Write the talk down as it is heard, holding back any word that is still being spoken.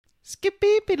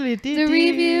The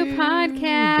review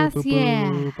podcast.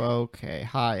 Yeah. Okay.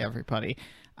 Hi, everybody.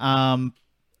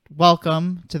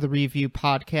 Welcome to the review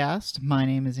podcast. My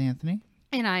name is Anthony.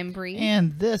 And I'm Brie.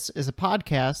 And this is a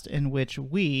podcast in which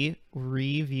we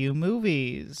review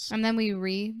movies. And then we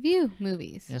review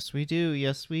movies. Yes, we do.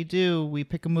 Yes, we do. We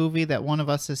pick a movie that one of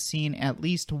us has seen at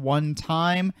least one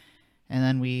time, and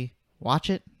then we watch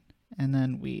it, and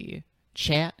then we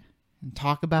chat and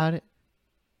talk about it,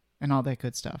 and all that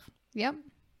good stuff. Yep,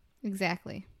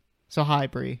 exactly. So, hi,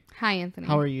 Brie. Hi, Anthony.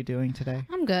 How are you doing today?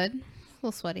 I'm good. A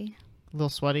little sweaty. A little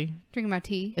sweaty? Drinking my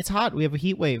tea. It's hot. We have a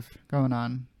heat wave going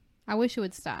on. I wish it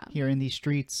would stop. Here in these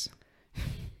streets.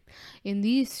 In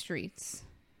these streets,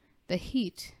 the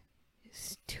heat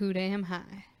is too damn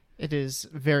high. It is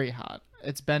very hot.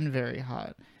 It's been very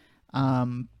hot.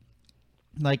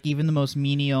 Like, even the most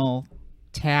menial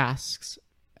tasks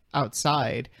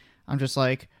outside, I'm just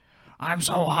like, I'm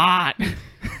so hot.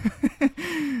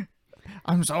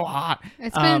 I'm so hot.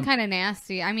 It's been kind of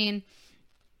nasty. I mean,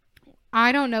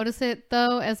 I don't notice it,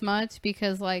 though, as much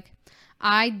because, like,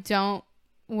 I don't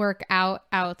work out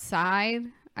outside.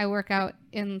 I work out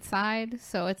inside,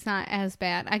 so it's not as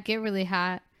bad. I get really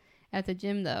hot at the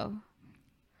gym, though.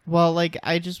 Well, like,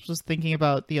 I just was thinking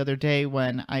about the other day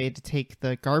when I had to take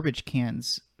the garbage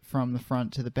cans from the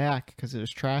front to the back because it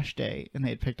was trash day and they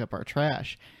had picked up our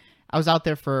trash. I was out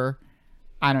there for,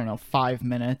 I don't know, 5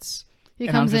 minutes. He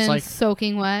comes in like,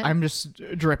 soaking wet. I'm just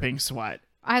dripping sweat.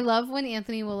 I love when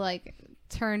Anthony will, like,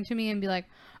 turn to me and be like,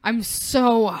 I'm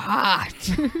so hot.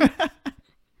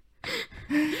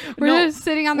 We're just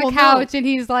sitting on the couch and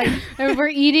he's like, and we're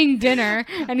eating dinner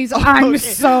and he's like, I'm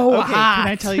so hot. Can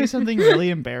I tell you something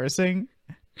really embarrassing?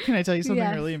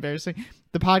 Really embarrassing?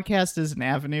 The podcast is an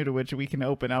avenue to which we can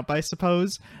open up, I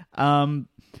suppose.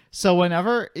 So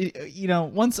whenever, you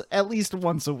know, at least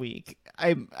once a week,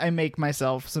 I make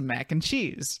myself some mac and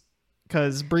cheese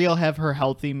because Brie will have her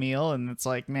healthy meal and it's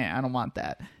like, man, I don't want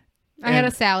that. I had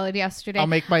a salad yesterday. I'll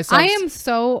make myself. I am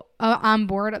so on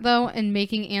board though in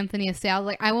making Anthony a salad.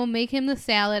 Like I will make him the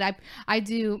salad. I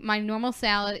do my normal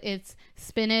salad. It's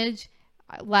spinach,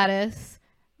 lettuce,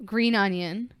 green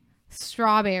onion,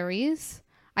 strawberries.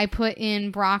 I put in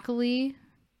broccoli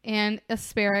and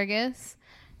asparagus,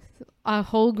 a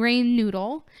whole grain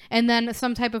noodle, and then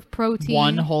some type of protein.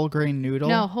 One whole grain noodle?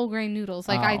 No, whole grain noodles.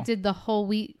 Like I did the whole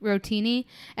wheat rotini,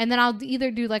 and then I'll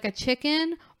either do like a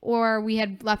chicken or we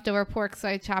had leftover pork, so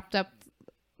I chopped up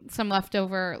some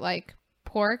leftover like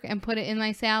pork and put it in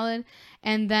my salad,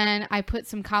 and then I put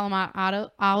some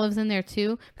Kalamata olives in there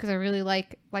too because I really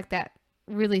like that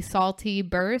really salty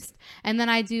burst, and then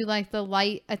I do like the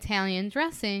light Italian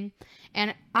dressing,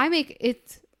 and I make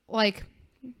it like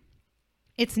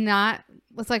it's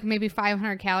like maybe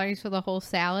 500 calories for the whole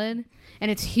salad,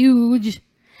 and it's huge.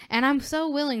 And I'm so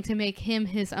willing to make him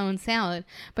his own salad,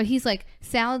 but he's like,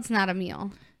 salad's not a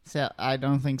meal. So I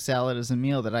don't think salad is a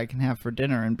meal that I can have for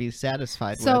dinner and be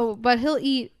satisfied with. But he'll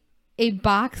eat a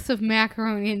box of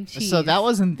macaroni and cheese. So that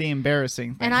wasn't the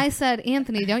embarrassing thing. And I said,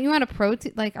 Anthony, don't you want a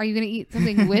protein? Like, are you going to eat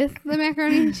something with the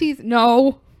macaroni and cheese?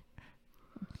 No.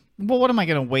 Well, what am I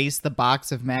going to waste the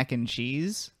box of mac and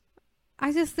cheese?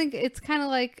 I just think it's kind of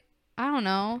like, I don't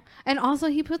know. And also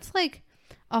he puts like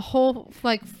a whole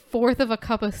like fourth of a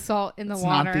cup of salt in the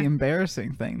water. It's not the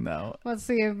embarrassing thing though. What's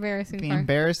the embarrassing part? The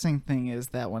embarrassing thing is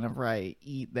that whenever I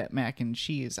eat that mac and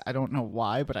cheese, I don't know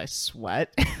why, but I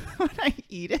sweat when I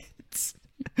eat it.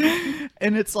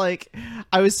 And it's like,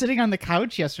 I was sitting on the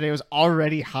couch yesterday. It was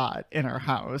already hot in our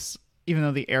house, even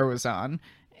though the air was on.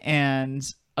 And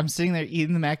I'm sitting there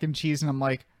eating the mac and cheese and I'm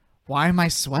like, why am I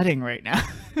sweating right now?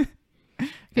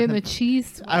 Getting the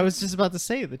cheese sweats. I was just about to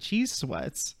say the cheese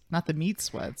sweats, not the meat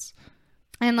sweats.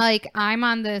 And like I'm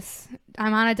on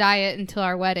a diet until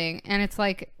our wedding, and it's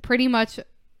like pretty much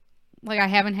like I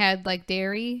haven't had like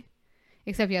dairy,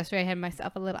 except yesterday I had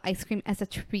myself a little ice cream as a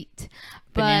treat.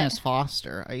 But Bananas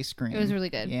Foster ice cream. It was really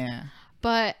good. Yeah.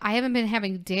 But I haven't been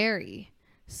having dairy.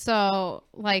 So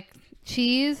like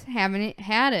cheese, haven't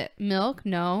had it. Milk,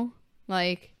 no.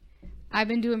 Like I've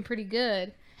been doing pretty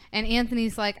good. And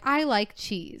Anthony's like, I like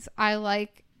cheese. I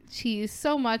like cheese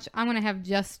so much. I'm going to have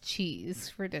just cheese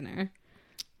for dinner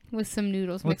with some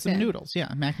noodles mixed in. Noodles,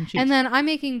 yeah. Mac and cheese. And then I'm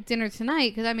making dinner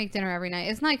tonight because I make dinner every night.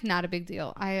 It's like not a big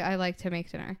deal. I like to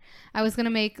make dinner. I was going to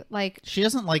make like... She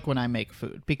doesn't like when I make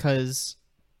food because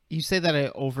you say that I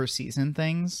over-season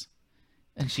things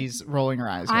and she's rolling her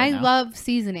eyes right now. I love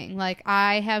seasoning. Like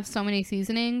I have so many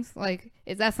seasonings. Like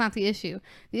that's not the issue.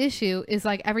 The issue is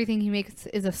like everything he makes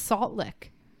is a salt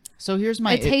lick. So here's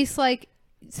my... It tastes like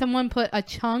someone put a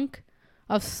chunk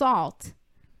of salt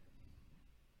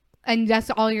And that's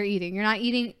all you're eating. You're not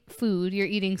eating food. You're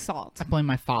eating salt. I blame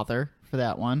my father for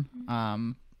that one.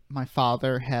 My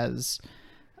father is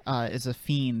a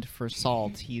fiend for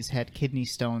salt. He's had kidney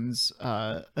stones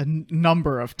a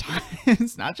number of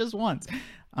times, not just once,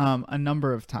 a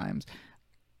number of times.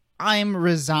 I'm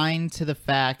resigned to the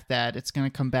fact that it's going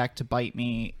to come back to bite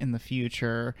me in the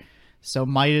future, so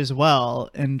might as well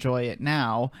enjoy it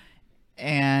now.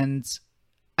 And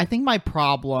I think my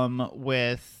problem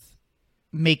with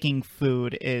making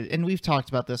food is, and we've talked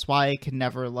about this, why I can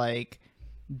never like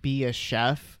be a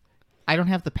chef. I don't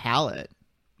have the palate.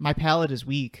 My palate is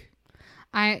weak.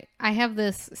 I have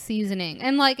this seasoning,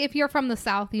 and like if you're from the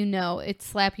South, you know it's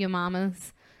Slap Your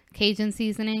Mama's Cajun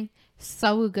seasoning.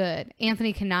 So good.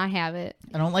 Anthony cannot have it.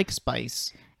 I don't like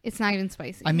spice. It's not even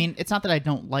spicy. I mean, it's not that I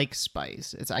don't like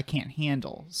spice. It's I can't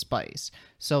handle spice.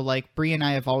 So like Brie and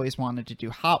I have always wanted to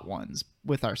do hot ones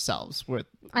with ourselves. And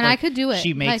like, I could do it.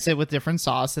 She makes it with different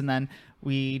sauce, and then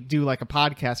we do like a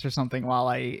podcast or something while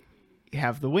I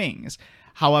have the wings.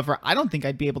 However, I don't think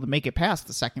I'd be able to make it past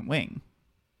the second wing.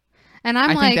 And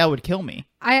I think that would kill me.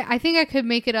 I think I could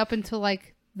make it up until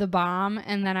like the bomb,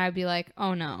 and then I'd be like,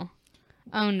 oh no,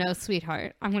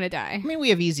 sweetheart, I'm gonna die. I mean, we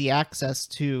have easy access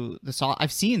to the sauce.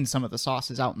 I've seen some of the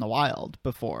sauces out in the wild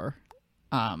before.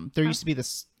 There used to be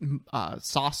this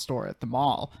sauce store at the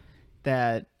mall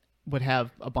that would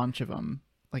have a bunch of them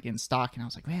like in stock, and I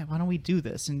was like, man, why don't we do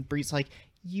this? And Bree's like,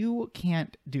 you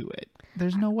can't do it.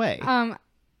 There's no way.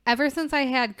 Ever since I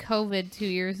had COVID 2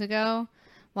 years ago,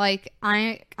 like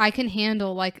I can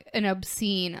handle like an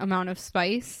obscene amount of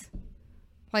spice.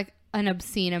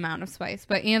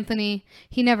 But Anthony,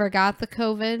 he never got the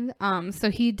COVID,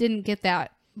 so he didn't get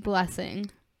that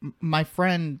blessing. My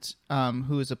friend,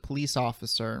 who is a police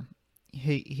officer,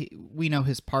 we know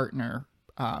his partner,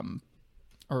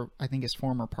 or I think his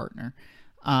former partner,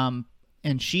 and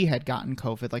she had gotten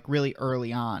COVID like really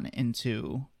early on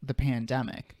into the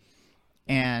pandemic,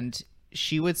 and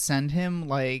she would send him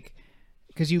like,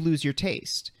 because you lose your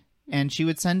taste. And she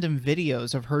would send him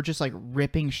videos of her just like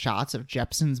ripping shots of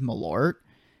Jepson's Malort.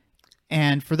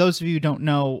 And for those of you who don't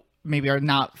know, maybe are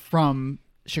not from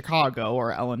Chicago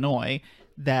or Illinois,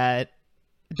 that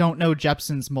don't know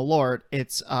Jepson's Malort,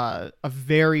 it's a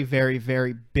very, very,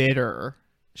 very bitter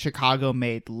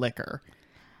Chicago-made liquor.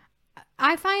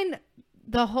 I find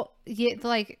the whole,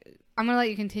 like, I'm going to let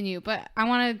you continue, but I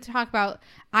want to talk about,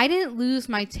 I didn't lose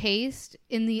my taste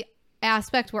in the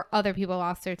aspect where other people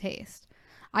lost their taste.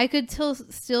 I could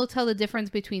still tell the difference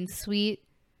between sweet,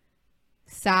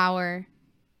 sour,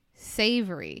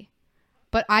 savory,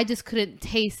 but I just couldn't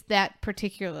taste that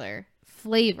particular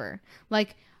flavor.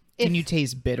 Like, can you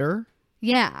taste bitter?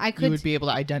 Yeah, I could. You would be able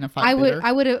to identify bitter?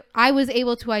 I was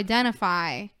able to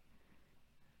identify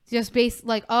just based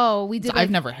like, oh, we did.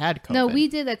 I've never had COVID. No, we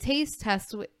did a taste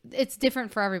test. It's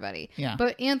different for everybody. Yeah.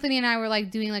 But Anthony and I were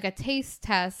like doing like a taste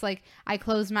test. Like I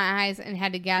closed my eyes and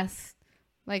had to guess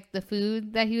like the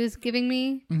food that he was giving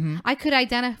me. Mm-hmm. I could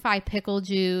identify pickle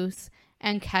juice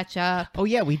and ketchup. Oh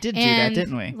yeah, we did do that,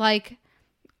 didn't we? Like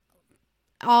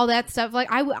all that stuff. Like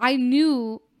I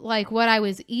knew like what I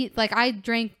was like I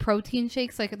drank protein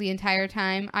shakes like the entire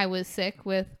time I was sick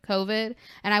with COVID,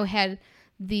 and I had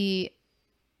they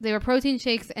were protein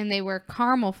shakes and they were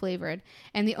caramel flavored,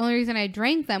 and the only reason I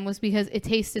drank them was because it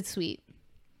tasted sweet.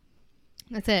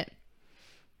 That's it.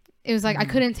 It was like I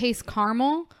couldn't taste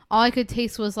caramel. All I could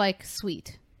taste was like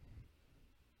sweet.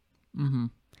 Mm-hmm.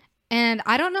 And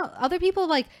I don't know. Other people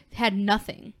like had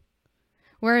nothing.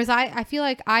 Whereas I feel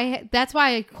like that's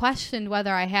why I questioned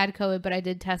whether I had COVID, but I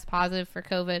did test positive for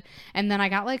COVID. And then I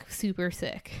got like super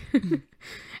sick.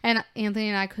 And Anthony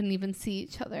and I couldn't even see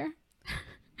each other.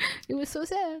 It was so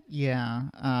sad. Yeah.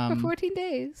 For 14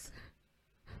 days.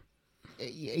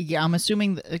 Yeah, I'm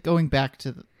assuming that going back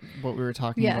to what we were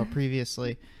talking about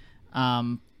previously,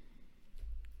 I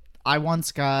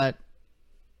once got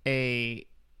a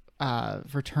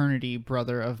fraternity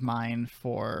brother of mine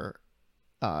for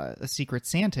a Secret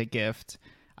Santa gift.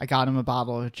 I got him a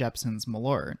bottle of Jepson's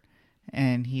Malort,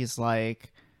 and he's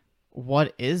like,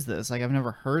 what is this? Like, I've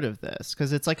never heard of this,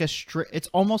 because it's like it's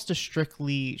almost a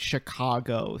strictly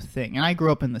Chicago thing, and I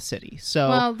grew up in the city, so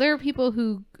well, there are people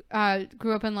who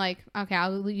grew up in like, okay,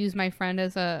 I'll use my friend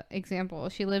as a example.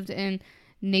 She lived in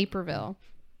Naperville,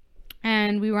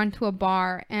 and we went to a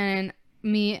bar, and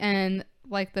me and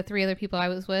like the three other people I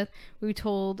was with, we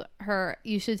told her,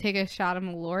 you should take a shot of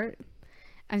Malort.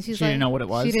 And she didn't know what it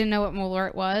was. She didn't know what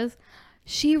Malort was.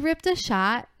 She ripped a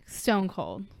shot stone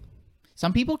cold.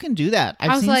 Some people can do that.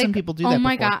 I've seen some people do that. Oh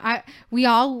my God. We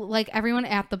all, like everyone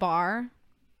at the bar,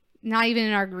 not even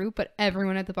in our group, but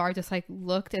everyone at the bar just like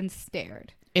looked and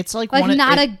stared. It's like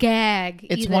not a gag.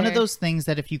 It's either. one of those things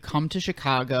that if you come to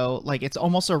Chicago, like it's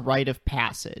almost a rite of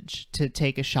passage to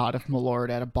take a shot of Malort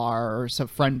at a bar, or some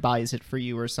friend buys it for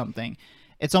you or something.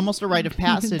 It's almost a rite of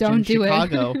passage in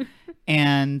Chicago.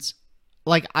 And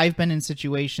like I've been in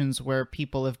situations where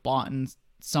people have gotten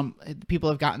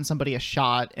somebody a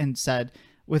shot and said,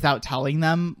 without telling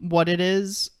them what it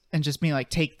is, and just being like,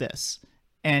 take this.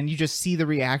 And you just see the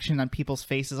reaction on people's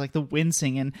faces, like the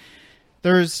wincing. And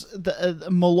there's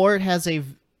Malort has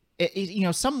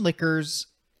some liquors,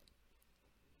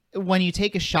 when you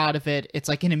take a shot of it, it's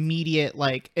like an immediate,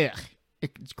 like, ugh,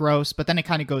 it's gross, but then it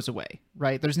kind of goes away,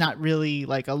 right? There's not really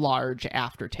like a large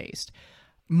aftertaste.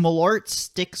 Malort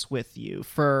sticks with you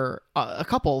for a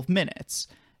couple of minutes,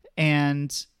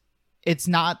 and it's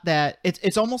not that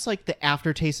it's almost like the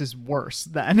aftertaste is worse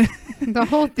than the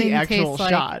whole thing tastes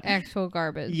shot. Like actual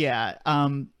garbage. Yeah.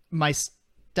 My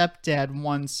stepdad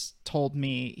once told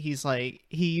me, he's like,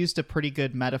 he used a pretty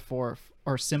good metaphor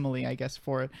or simile, I guess,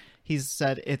 for it. He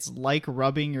said it's like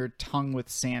rubbing your tongue with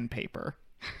sandpaper.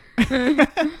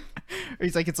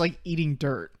 He's like, it's like eating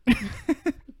dirt.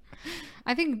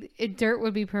 I think dirt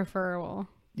would be preferable.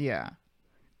 Yeah.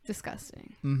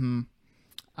 Disgusting.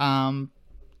 Mm-hmm.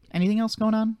 Anything else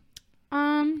going on?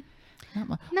 Not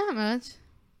much.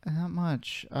 Not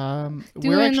much.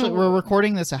 We're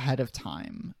recording this ahead of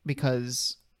time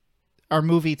because our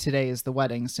movie today is The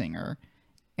Wedding Singer,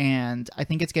 and I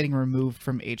think it's getting removed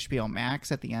from HBO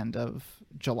Max at the end of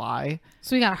July.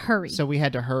 So we gotta hurry. So we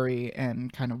had to hurry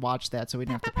and kind of watch that so we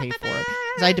didn't have to pay for it.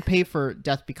 Because I had to pay for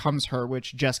Death Becomes Her,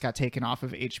 which just got taken off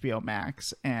of HBO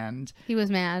Max, and he was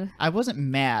mad. I wasn't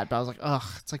mad, but I was like, ugh,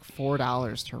 it's like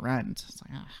 $4 to rent. It's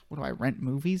like, what do I rent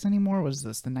movies anymore? Was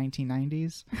this the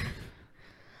 1990s?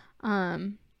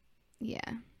 Yeah.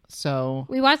 So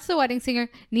we watched The Wedding Singer.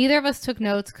 Neither of us took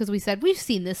notes because we said we've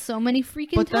seen this so many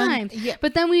freaking times. Yeah.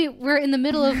 But then we were in the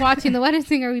middle of watching The Wedding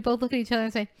Singer. We both look at each other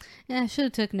and say, "Yeah, I should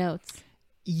have took notes."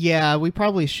 Yeah, we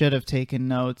probably should have taken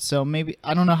notes. So maybe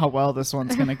I don't know how well this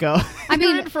one's gonna go. I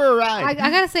mean, in for a ride. I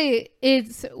gotta say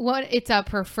it's a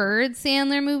preferred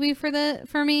Sandler movie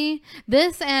for me.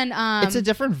 This and it's a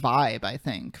different vibe, I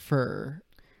think, for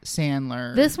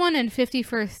Sandler. This one and 50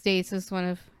 First Dates is one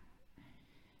of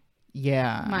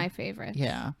yeah my favorites.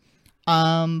 Yeah.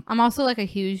 I'm also like a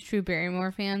huge Drew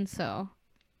Barrymore fan, so.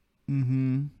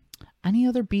 Mm-hmm. Any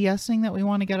other BSing that we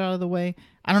want to get out of the way?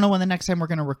 I don't know when the next time we're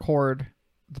gonna record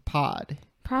the pod.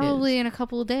 Probably in a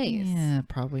couple of days. Yeah,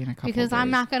 probably in a couple of days. Because I'm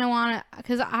not going to want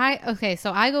to...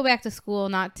 So I go back to school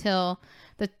not till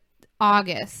the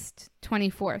August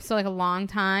 24th. So like a long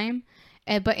time.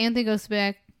 But Anthony goes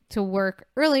back to work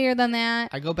earlier than that.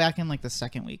 I go back in like the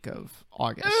second week of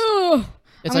August. Ugh!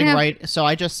 It's like right... So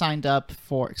I just signed up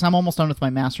for... Because I'm almost done with my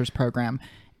master's program.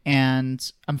 And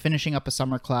I'm finishing up a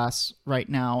summer class right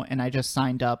now. And I just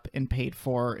signed up and paid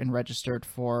for and registered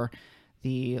for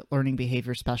the Learning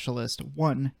Behavior Specialist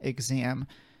 1 exam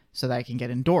so that I can get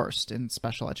endorsed in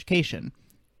special education.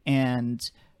 And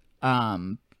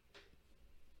I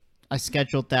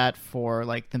scheduled that for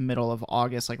like the middle of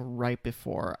August, like right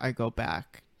before I go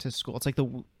back to school. It's like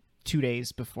the 2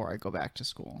 days before I go back to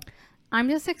school. I'm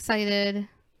just excited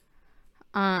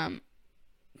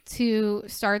to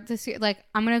start this year. Like,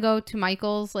 I'm gonna go to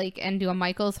Michael's and do a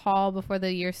Michael's haul before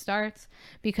the year starts,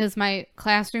 because my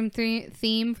classroom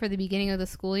theme for the beginning of the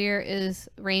school year is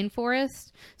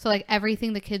rainforest. So like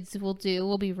everything the kids will do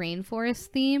will be rainforest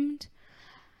themed,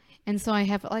 and so I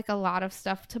have like a lot of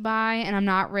stuff to buy, and I'm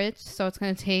not rich, so it's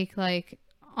gonna take like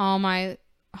all my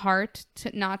heart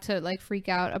to not to like freak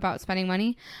out about spending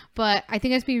money. But I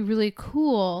think it's be really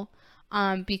cool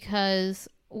because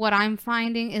what I'm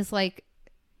finding is like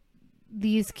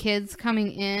these kids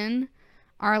coming in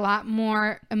are a lot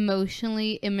more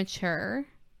emotionally immature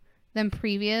than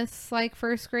previous like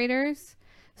first graders.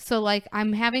 So like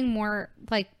I'm having more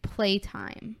like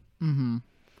playtime. Mm-hmm.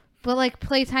 But like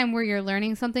playtime where you're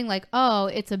learning something like, oh,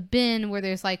 it's a bin where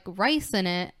there's like rice in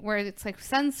it, where it's like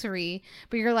sensory,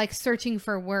 but you're like searching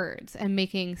for words and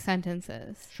making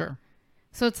sentences. Sure.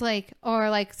 So it's like, or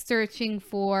like searching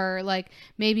for like,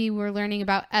 maybe we're learning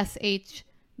about SH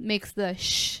makes the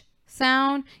sh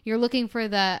sound. You're looking for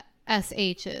the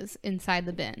SHs inside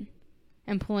the bin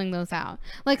and pulling those out.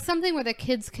 Like something where the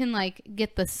kids can like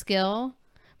get the skill,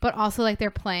 but also like they're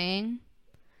playing.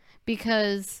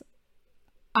 Because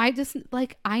I just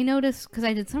like, I noticed, because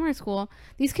I did summer school,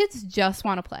 these kids just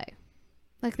want to play.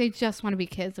 Like they just want to be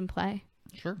kids and play.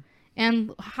 Sure.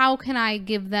 And how can I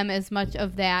give them as much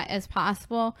of that as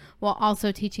possible while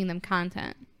also teaching them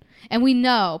content? And we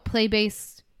know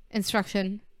play-based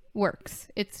instruction works.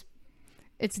 It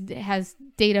has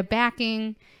data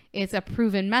backing. It's a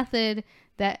proven method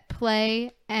that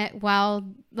play while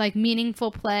like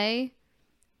meaningful play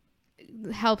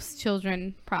helps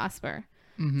children prosper.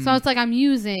 So it's like I'm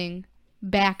using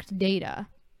backed data.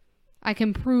 I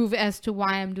can prove as to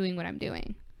why I'm doing what I'm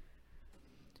doing.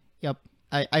 Yep.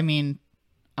 I mean,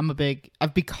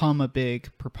 I've become a big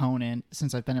proponent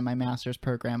since I've been in my master's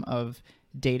program of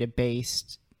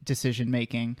data-based decision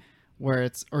making, where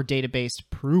or data-based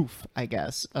proof, I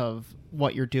guess, of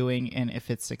what you're doing and if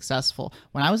it's successful.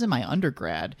 When I was in my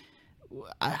undergrad,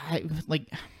 I like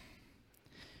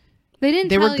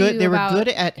they were good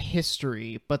at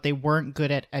history, but they weren't good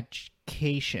at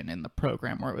education in the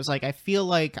program, where it was like I feel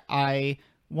like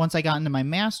once I got into my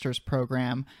master's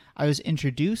program, I was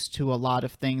introduced to a lot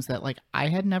of things that like I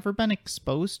had never been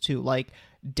exposed to, like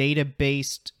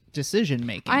data-based decision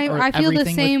making. I feel the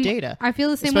same with data. I feel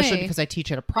the same especially way. Because I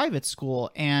teach at a private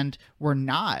school and we're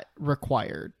not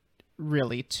required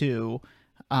really to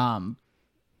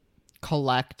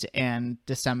collect and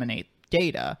disseminate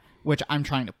data, which I'm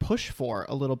trying to push for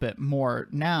a little bit more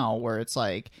now, where it's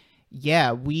like,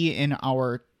 yeah, we in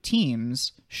our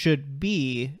teams should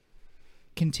be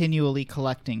continually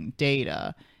collecting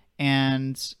data.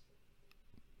 And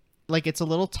like it's a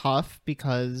little tough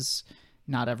because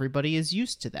not everybody is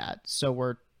used to that.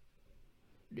 So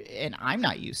and I'm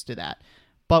not used to that,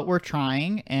 but we're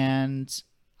trying. And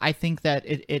I think that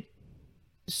it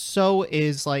so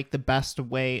is like the best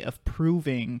way of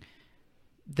proving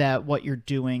that what you're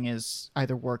doing is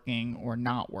either working or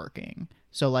not working.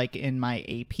 So like in my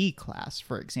AP class,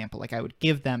 for example, like I would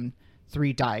give them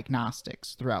 3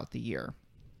 diagnostics throughout the year.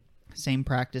 Same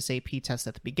practice AP test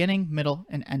at the beginning, middle,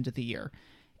 and end of the year.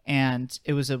 And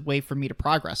it was a way for me to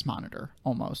progress monitor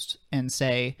almost and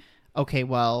say, okay,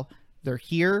 well, they're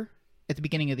here at the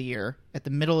beginning of the year. At the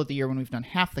middle of the year when we've done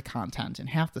half the content and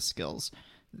half the skills,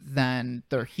 then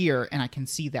they're here and I can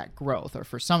see that growth. Or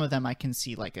for some of them, I can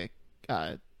see like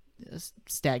a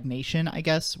stagnation, I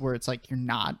guess, where it's like you're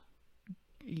not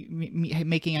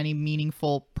making any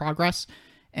meaningful progress.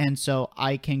 And so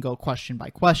I can go question by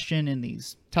question in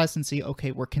these tests and see,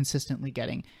 okay, we're consistently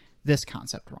getting this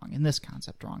concept wrong and this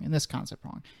concept wrong and this concept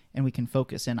wrong, and we can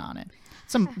focus in on it.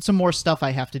 Some more stuff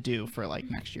I have to do for like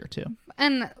next year too.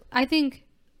 And I think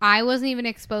I wasn't even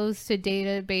exposed to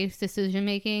data-based decision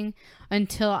making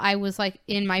until I was like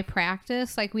in my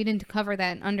practice. Like we didn't cover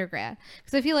that in undergrad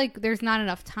because I feel like there's not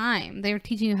enough time. They were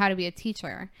teaching you how to be a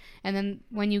teacher, and then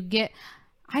when you get,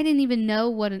 I didn't even know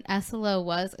what an SLO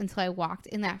was until I walked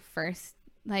in that first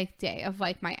like day of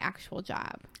like my actual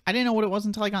job. I didn't know what it was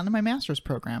until I got into my master's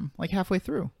program, like halfway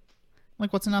through.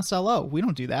 Like, what's an SLO? We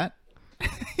don't do that.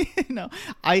 No,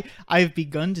 I've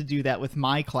begun to do that with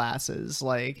my classes.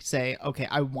 Like, say, okay,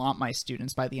 I want my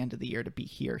students by the end of the year to be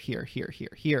here, here, here,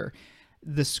 here, here.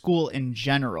 The school in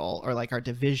general, or like our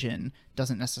division,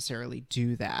 doesn't necessarily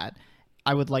do that.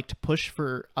 I would like to push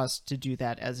for us to do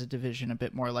that as a division a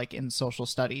bit more. Like in social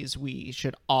studies, we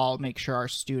should all make sure our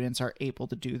students are able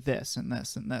to do this and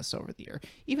this and this over the year.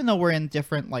 Even though we're in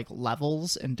different like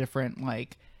levels and different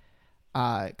like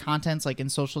contents, like in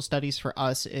social studies for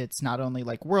us, it's not only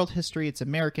like world history, it's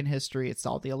American history, it's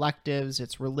all the electives,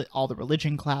 it's all the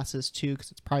religion classes too,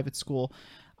 because it's private school.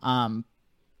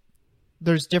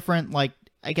 There's different, like,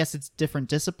 I guess it's different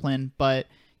discipline, but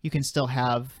you can still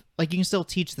have, like, you can still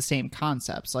teach the same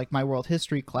concepts. Like my world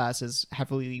history class is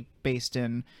heavily based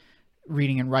in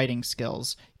reading and writing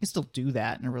skills. You can still do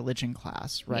that in a religion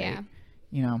class, right? Yeah.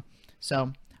 You know,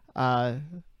 so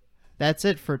that's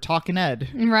it for Talkin' Ed,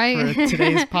 right? For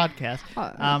today's podcast.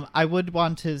 I would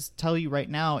want to tell you right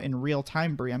now in real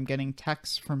time, Brie, I'm getting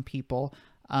texts from people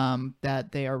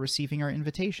that they are receiving our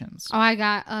invitations. Oh, I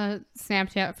got a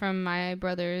Snapchat from my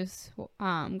brother's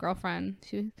girlfriend.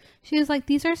 She was like,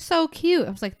 "These are so cute."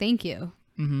 I was like, "Thank you."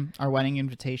 Mm-hmm. Our wedding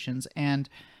invitations. And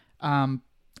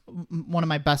one of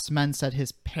my best men said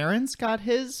his parents got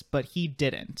his, but he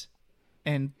didn't.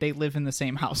 And they live in the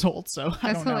same household, so I don't know.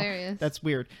 That's hilarious. That's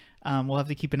weird. We'll have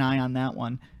to keep an eye on that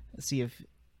one, see if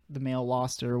the mail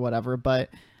lost it or whatever. But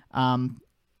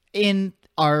in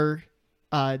our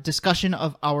discussion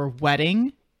of our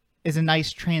wedding is a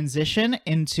nice transition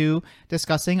into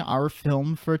discussing our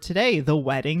film for today, The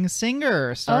Wedding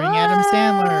Singer, starring Adam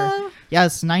Sandler.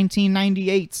 Yes,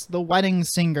 1998's The Wedding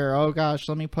Singer. Oh gosh,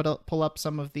 let me pull up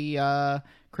some of the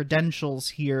credentials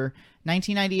here.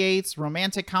 1998's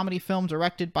romantic comedy film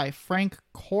directed by Frank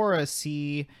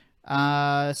Corsi,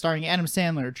 starring Adam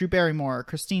Sandler, Drew Barrymore,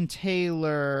 Christine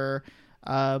Taylor,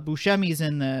 Buscemi's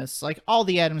in this. Like, all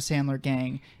the Adam Sandler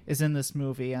gang is in this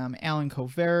movie. Alan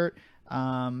Covert,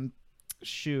 Billy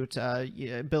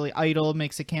Idol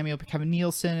makes a cameo. Kevin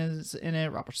Nielsen is in it.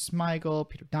 Robert Smigel,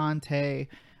 Peter Dante.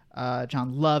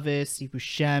 John Lovitz, Steve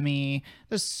Buscemi.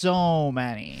 There's so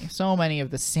many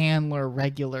of the Sandler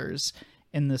regulars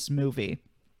in this movie.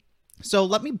 So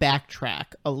let me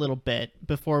backtrack a little bit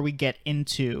before we get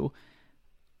into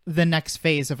the next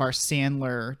phase of our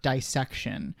Sandler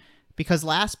dissection. Because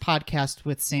last podcast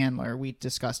with Sandler, we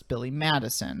discussed Billy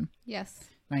Madison. Yes.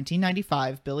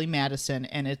 1995, Billy Madison.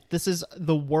 And this is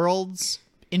the world's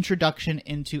introduction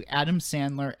into Adam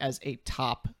Sandler as a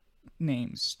top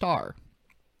name star.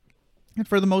 And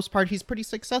for the most part, he's pretty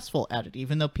successful at it,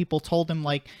 even though people told him,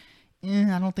 like,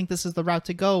 I don't think this is the route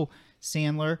to go,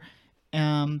 Sandler.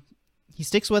 He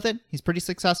sticks with it. He's pretty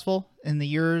successful. In the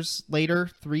years later,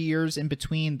 3 years in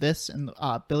between this and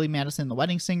Billy Madison and The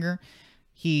Wedding Singer,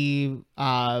 he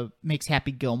makes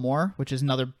Happy Gilmore, which is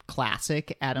another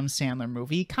classic Adam Sandler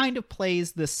movie. He kind of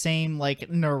plays the same, like,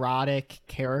 neurotic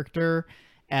character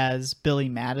as Billy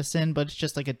Madison, but it's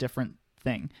just like a different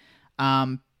thing.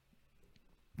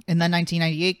 And then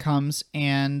 1998 comes,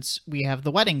 and we have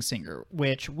The Wedding Singer,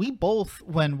 which we both,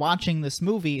 when watching this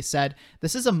movie, said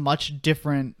this is a much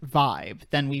different vibe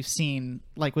than we've seen,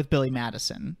 like with Billy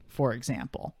Madison, for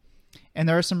example. And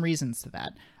there are some reasons to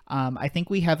that. I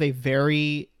think we have a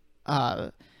very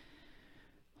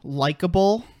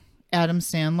likable Adam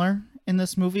Sandler in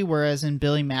this movie, whereas in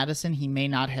Billy Madison, he may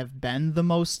not have been the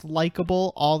most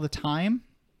likable all the time.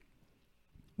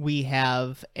 We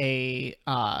have a...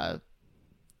 how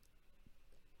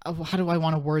do I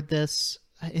want to word this?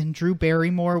 In Drew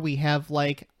Barrymore, we have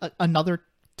like another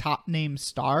top name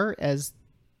star as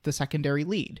the secondary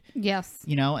lead. Yes.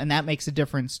 You know, and that makes a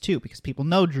difference too, because people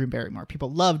know Drew Barrymore.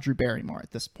 People love Drew Barrymore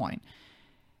at this point.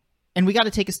 And we got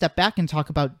to take a step back and talk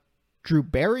about Drew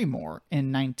Barrymore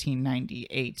in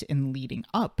 1998 and leading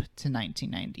up to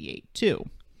 1998 too.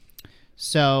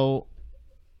 So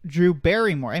Drew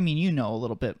Barrymore, I mean, you know a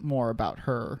little bit more about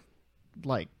her,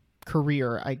 like,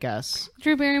 career, I guess.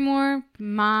 Drew Barrymore,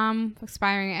 mom,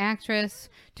 aspiring actress,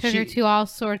 took her to all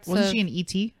sorts Wasn't she in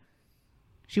E.T.?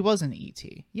 She was in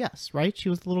E.T. Yes, right? She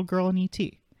was the little girl in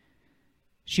E.T.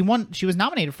 She was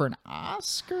nominated for an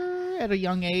Oscar at a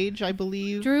young age, I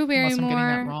believe. Drew Barrymore, unless I'm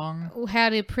getting that wrong,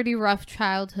 had a pretty rough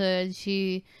childhood.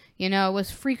 She, was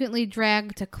frequently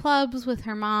dragged to clubs with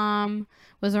her mom,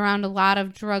 was around a lot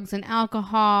of drugs and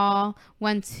alcohol,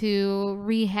 went to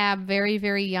rehab very,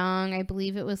 very young. I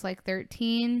believe it was like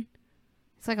 13.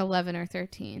 It's like 11 or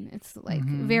 13. It's like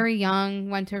very young,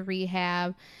 went to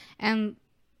rehab. And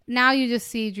now you just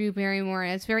see Drew Barrymore,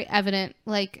 and it's very evident,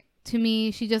 like, to me,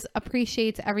 she just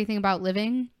appreciates everything about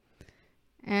living.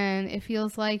 And it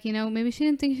feels like, maybe she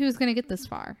didn't think she was going to get this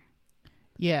far.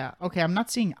 Yeah. Okay. I'm not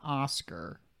seeing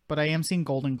Oscar, but I am seeing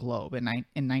Golden Globe in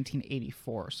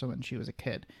 1984. So when she was a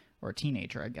kid or a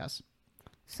teenager, I guess.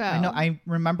 So I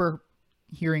remember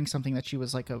hearing something that she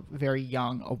was like a very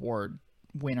young award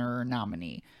winner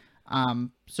nominee.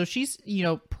 So she's,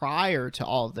 prior to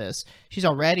all of this, she's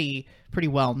already pretty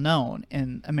well known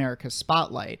in America's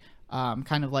spotlight.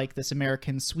 Kind of like this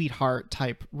American sweetheart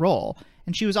type role.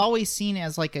 And she was always seen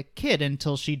as like a kid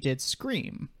until she did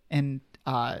Scream. And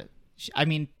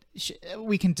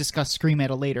we can discuss Scream at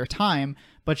a later time,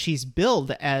 but she's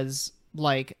billed as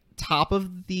like top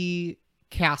of the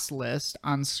cast list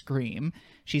on Scream.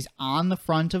 She's on the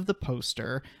front of the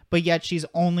poster, but yet she's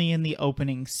only in the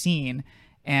opening scene.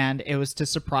 And it was to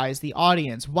surprise the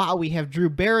audience. Wow, we have Drew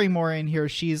Barrymore in here.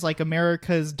 She's like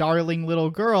America's darling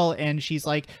little girl, and she's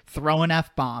like throwing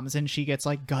F-bombs, and she gets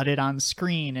like gutted on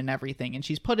screen and everything. And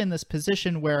she's put in this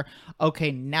position where,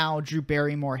 okay, now Drew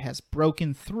Barrymore has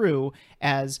broken through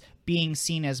as being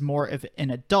seen as more of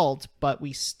an adult, but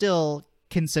we still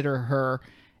consider her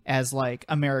as like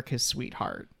America's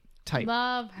sweetheart type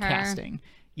Love her. casting.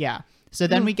 Yeah. So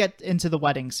then we get into The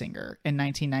Wedding Singer in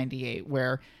 1998,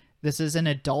 where this is an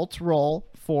adult role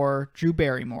for Drew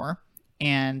Barrymore,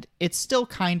 and it still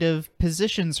kind of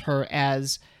positions her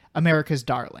as America's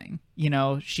darling.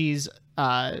 She's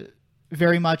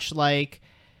very much like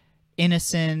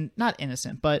not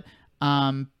innocent, but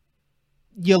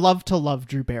you love to love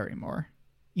Drew Barrymore.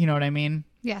 You know what I mean?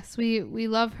 Yes, we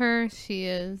love her.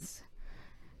 She's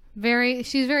very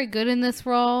good in this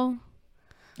role.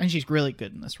 And she's really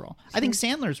good in this role. I think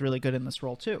Sandler's really good in this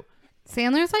role too.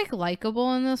 Sandler's like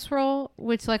likable in this role,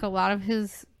 which like a lot of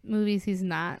his movies, he's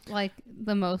not like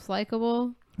the most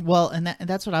likable. Well, and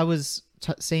that's what I was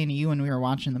saying to you when we were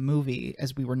watching the movie,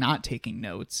 as we were not taking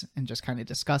notes and just kind of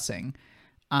discussing.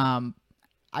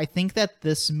 I think that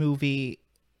this movie,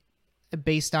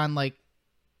 based on like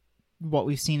what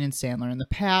we've seen in Sandler in the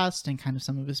past and kind of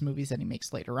some of his movies that he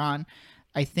makes later on,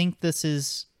 I think this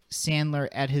is Sandler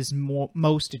at his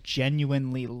most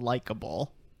genuinely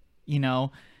likable.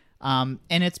 And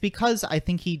it's because I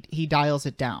think he dials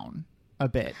it down a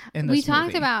bit in this We talked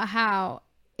movie. about how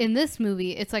in this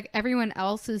movie it's like everyone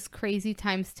else is crazy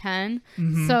times 10,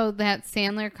 so that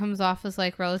Sandler comes off as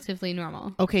like relatively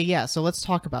normal. Okay, yeah, so let's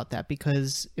talk about that,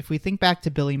 because if we think back to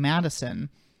Billy Madison,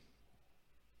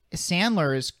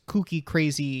 Sandler is kooky,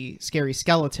 crazy, scary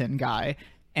skeleton guy,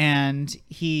 and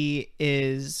he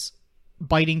is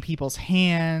biting people's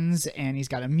hands, and he's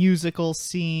got a musical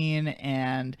scene,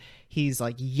 and he's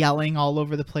like yelling all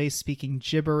over the place, speaking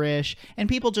gibberish, and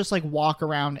people just like walk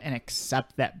around and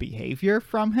accept that behavior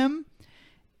from him.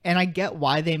 And I get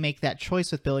why they make that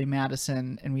choice with Billy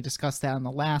Madison, and we discussed that on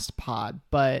the last pod,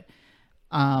 but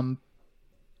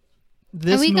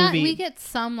this movie, we get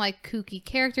some like kooky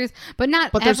characters, but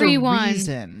not but there's everyone. a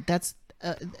reason. That's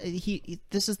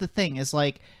this is the thing, is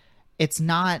like, it's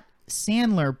not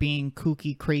Sandler being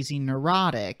kooky, crazy,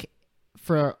 neurotic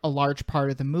for a large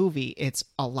part of the movie. It's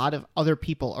a lot of other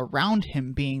people around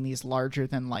him being these larger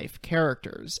than life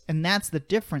characters. And that's the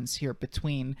difference here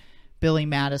between Billy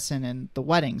Madison and The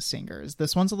Wedding Singers.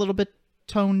 This one's a little bit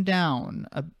toned down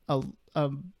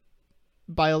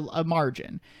by a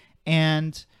margin.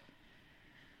 And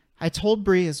I told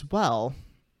Brie as well,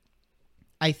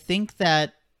 I think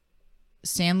that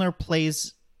Sandler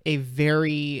plays a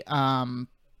very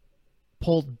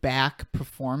pulled back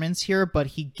performance here, but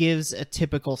he gives a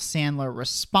typical Sandler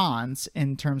response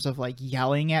in terms of like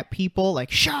yelling at people,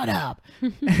 like shut up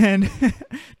and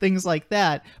things like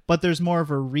that. But there's more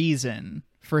of a reason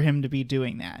for him to be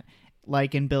doing that.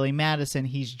 Like in Billy Madison,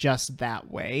 he's just that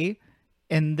way.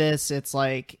 In this, it's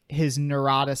like his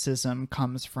neuroticism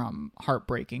comes from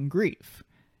heartbreak and grief.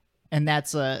 And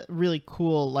that's a really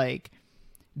cool like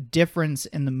difference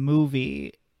in the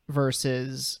movie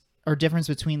versus, or difference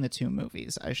between the two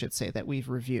movies, I should say, that we've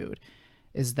reviewed,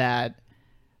 is that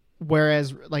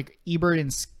whereas like Ebert and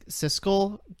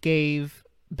Siskel gave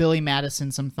Billy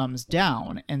Madison some thumbs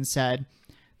down and said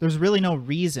there's really no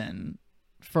reason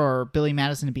for Billy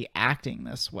Madison to be acting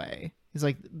this way. He's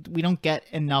like, we don't get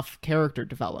enough character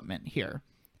development here.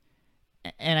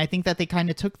 And I think that they kind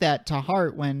of took that to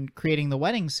heart when creating The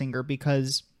Wedding Singer,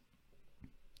 because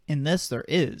in this there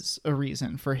is a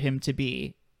reason for him to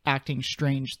be acting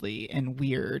strangely and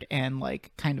weird and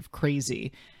like kind of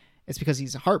crazy. It's because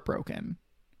he's heartbroken.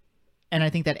 And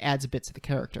I think that adds a bit to the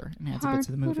character and adds a bit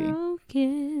to the movie.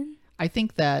 I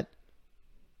think that,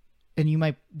 and you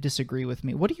might disagree with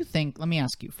me, what do you think? Let me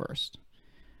ask you first.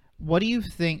 What do you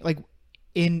think, like,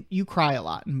 you cry a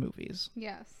lot in movies?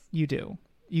 Yes. You do.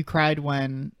 You cried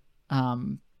when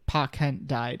Pa Kent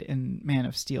died in Man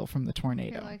of Steel from the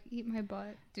tornado. You're like, eat my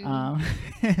butt, dude.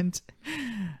 And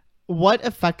what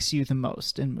affects you the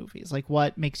most in movies? Like,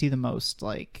 what makes you the most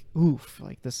like, oof,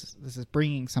 like this is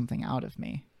bringing something out of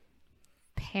me?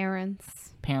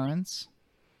 Parents. Parents?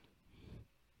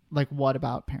 Like, what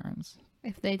about parents?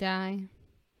 If they die.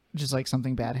 Just like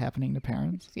something bad happening to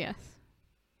parents? Yes.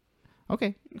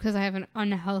 Okay. Because I have an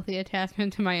unhealthy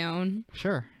attachment to my own.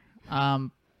 Sure. I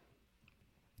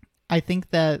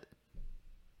think that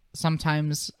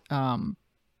sometimes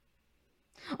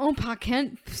Oh, Pa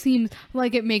Kent seems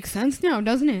like it makes sense now,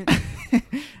 doesn't it?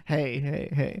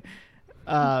 Hey.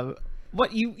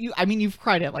 What I mean, you've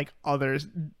cried at like other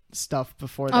stuff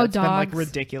before that's been like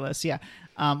ridiculous. Yeah.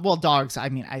 Well, dogs, I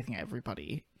mean, I think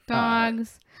everybody.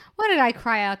 Dogs. What did I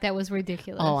cry out that was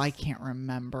ridiculous? Oh, I can't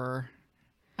remember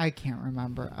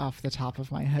off the top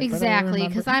of my head. Exactly,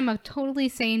 because I'm a totally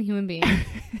sane human being.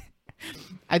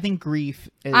 I think grief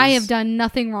is... I have done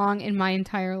nothing wrong in my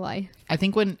entire life. I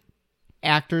think when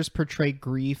actors portray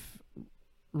grief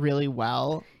really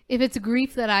well... If it's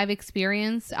grief that I've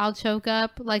experienced, I'll choke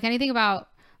up. Like anything about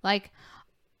like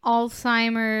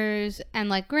Alzheimer's and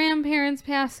like grandparents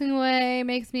passing away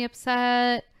makes me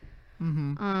upset.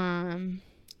 Mm-hmm.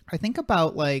 I think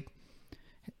about like...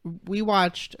 We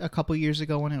watched a couple years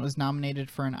ago when it was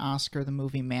nominated for an Oscar, the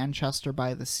movie Manchester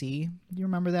by the Sea. Do you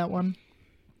remember that one?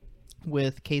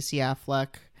 With Casey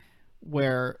Affleck,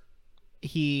 where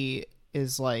he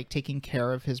is like taking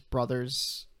care of his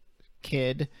brother's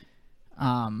kid.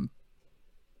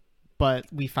 But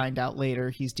we find out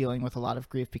later he's dealing with a lot of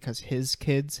grief because his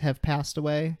kids have passed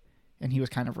away and he was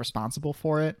kind of responsible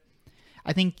for it.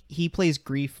 I think he plays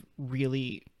grief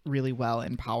really, really well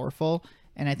and powerful.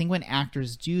 And I think when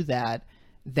actors do that,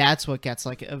 that's what gets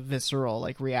like a visceral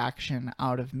like reaction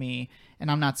out of me.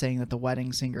 And I'm not saying that The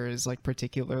Wedding Singer is like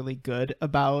particularly good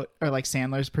about, or like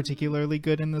Sandler's particularly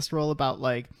good in this role about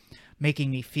like making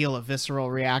me feel a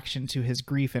visceral reaction to his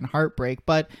grief and heartbreak.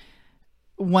 But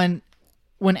when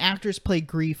actors play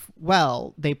grief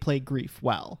well, they play grief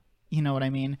well. You know what I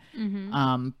mean?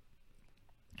 Mm-hmm.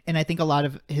 And I think a lot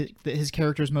of his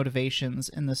character's motivations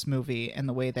in this movie and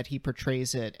the way that he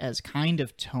portrays it as kind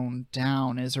of toned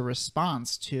down is a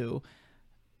response to,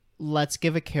 let's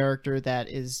give a character that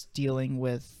is dealing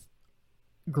with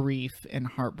grief and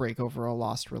heartbreak over a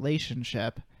lost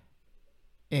relationship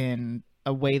in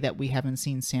a way that we haven't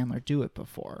seen Sandler do it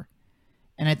before.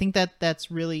 And I think that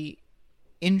that's really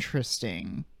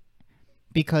interesting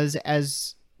because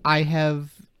as I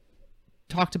have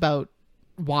talked about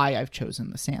why I've chosen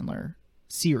the Sandler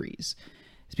series,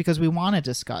 it's because we want to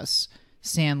discuss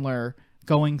Sandler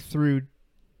going through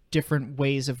different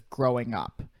ways of growing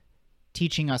up,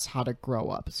 teaching us how to grow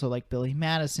up. So like Billy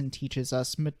Madison teaches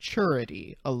us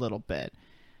maturity a little bit.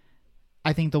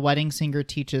 I think The Wedding Singer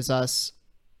teaches us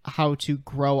how to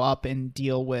grow up and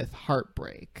deal with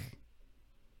heartbreak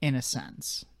in a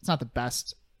sense. It's not the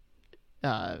best,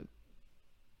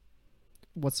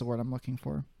 what's the word I'm looking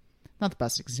for? Not the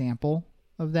best example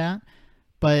of that,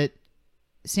 but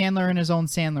Sandler in his own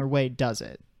Sandler way does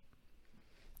it.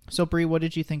 So Brie, what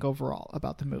did you think overall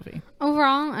about the movie?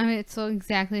 Overall, I mean, it's so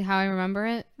exactly how I remember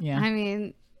it. Yeah. I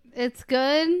mean, it's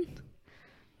good.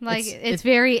 Like, it's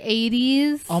very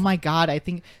 80s. Oh my God. I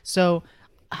think so.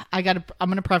 I'm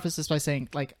going to preface this by saying,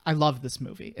 like, I love this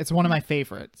movie. It's one of my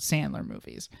favorite Sandler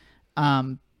movies.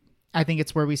 I think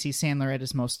it's where we see Sandler at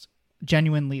his most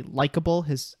genuinely likable,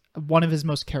 one of his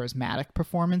most charismatic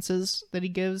performances that he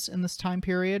gives in this time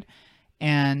period.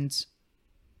 And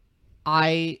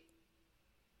I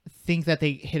think that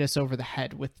they hit us over the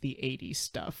head with the 80s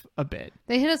stuff a bit.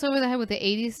 They hit us over the head with the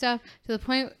 80s stuff to the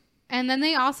point, and then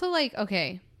they also like,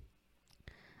 okay,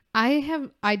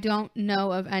 I don't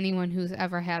know of anyone who's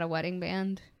ever had a wedding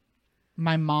band.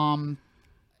 My mom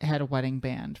had a wedding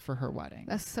band for her wedding.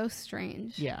 That's so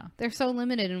strange. Yeah. They're so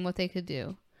limited in what they could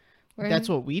do. That's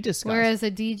what we discussed. Whereas a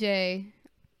DJ,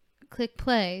 click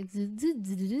play.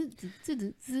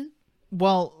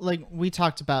 Well, like we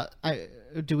talked about,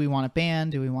 do we want a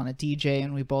band? Do we want a DJ?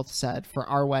 And we both said for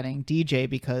our wedding, DJ,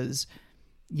 because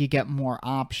you get more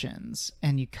options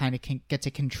and you kind of get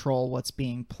to control what's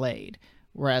being played.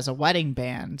 Whereas a wedding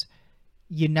band,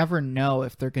 you never know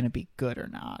if they're going to be good or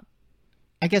not.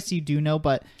 I guess you do know,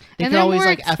 but they could always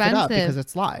like F it up because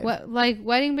it's live. Like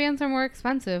wedding bands are more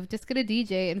expensive. Just get a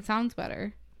DJ and it sounds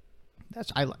better.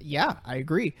 Yeah, I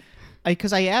agree.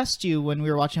 Because I asked you when we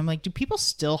were watching, I'm like, do people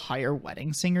still hire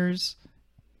wedding singers?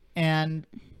 And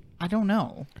I don't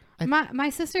know. My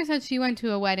sister said she went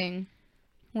to a wedding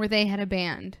where they had a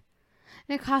band,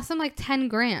 and it cost them like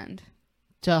 $10,000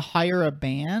 to hire a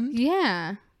band.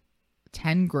 Yeah,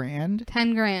 $10,000.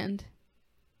 $10,000.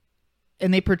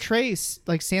 And they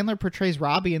Sandler portrays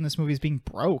Robbie in this movie as being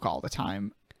broke all the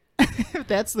time.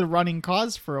 That's the running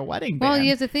cause for a wedding band. Well,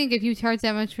 you have to think, if you charge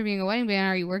that much for being a wedding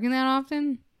band, are you working that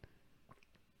often?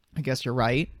 I guess you're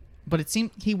right. But it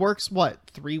seems he works,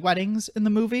 3 weddings in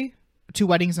the movie? 2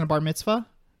 weddings and a bar mitzvah?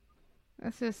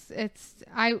 That's just,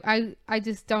 I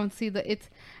just don't see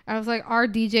I was like, our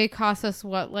DJ costs us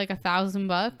like $1,000?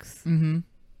 Mm-hmm.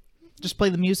 Just play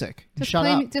the music and shut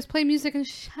up. Just play music and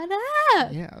shut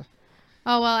up. Yeah.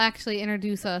 Oh, well, actually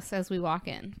introduce us as we walk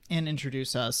in. And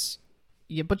introduce us.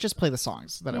 Yeah, but just play the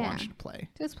songs that I want you to play.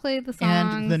 Just play the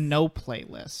songs. And the no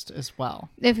playlist as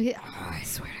well. I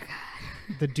swear to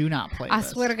God. The do not playlist. I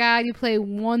swear to God, you play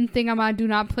one thing on my do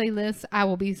not playlist, I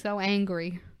will be so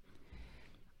angry.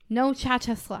 No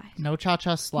cha-cha slide. No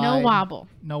cha-cha slide. No wobble.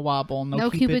 No wobble.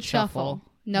 No Cupid shuffle.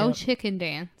 No chicken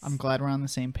dance. I'm glad we're on the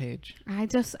same page. I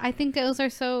think those are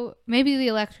so... Maybe the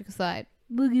electric slide.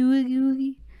 Boogie, woogie,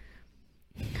 woogie.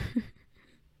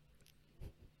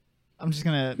 I'm just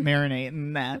going to marinate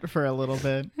in that for a little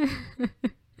bit.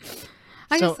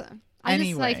 I just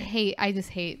hate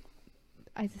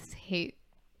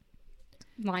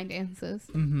line dances.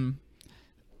 Mm-hmm.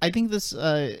 I think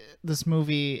this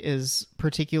movie is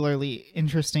particularly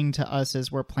interesting to us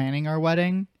as we're planning our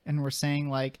wedding and we're saying,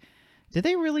 like, did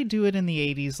they really do it in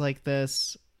the 80s like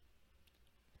this?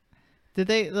 Did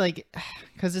they, like,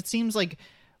 because it seems like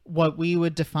what we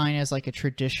would define as like a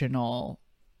traditional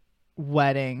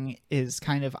wedding is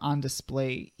kind of on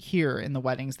display here in the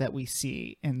weddings that we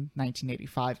see in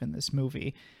 1985 in this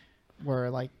movie,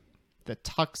 where like the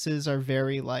tuxes are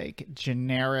very like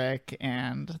generic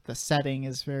and the setting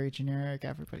is very generic.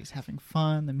 Everybody's having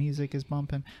fun. The music is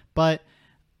bumping, but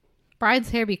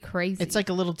bride's hair be crazy. It's like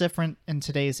a little different in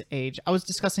today's age. I was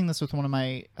discussing this with one of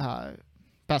my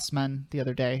best men the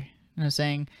other day, and I was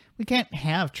saying we can't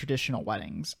have traditional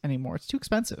weddings anymore. It's too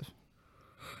expensive.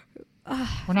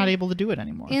 We're not able to do it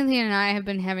anymore. Anthony and I have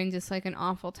been having just like an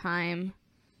awful time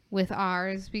with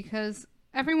ours because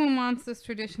everyone wants this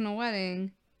traditional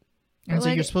wedding. And so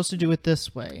like, you're supposed to do it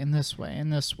this way and this way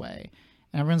and this way.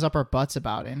 And everyone's up our butts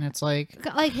about it. And it's like,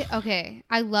 okay,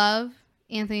 I love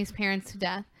Anthony's parents to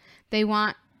death. They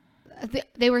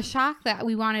were shocked that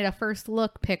we wanted a first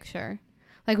look picture.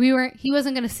 Like he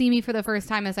wasn't going to see me for the first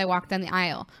time as I walked down the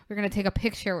aisle. We're going to take a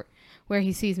picture where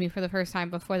he sees me for the first time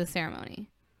before the ceremony,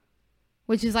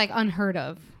 which is like unheard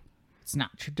of. It's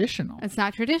not traditional. It's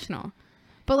not traditional.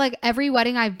 But like every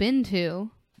wedding I've been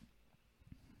to,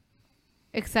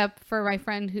 except for my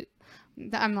friend who,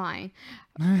 I'm lying.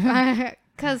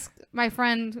 Because my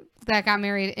friend that got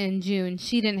married in June,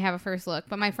 she didn't have a first look.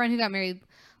 But my friend who got married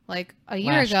like a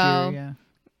year ago,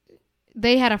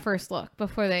 they had a first look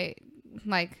before they,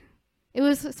 like, it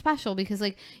was special because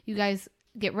like you guys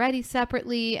get ready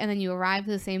separately and then you arrive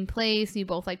to the same place and you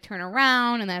both like turn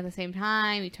around and then at the same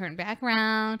time you turn back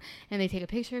around and they take a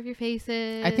picture of your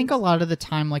faces. I think a lot of the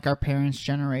time like our parents'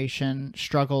 generation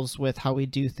struggles with how we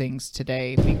do things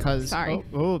today because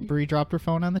Brie dropped her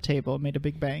phone on the table, it made a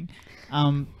big bang.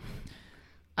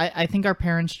 I think our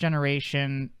parents'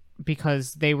 generation,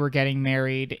 because they were getting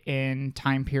married in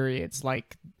time periods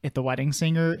like if The Wedding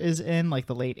Singer is in like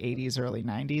the late 80s, early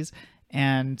 90s,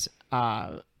 and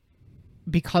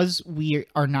because we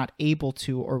are not able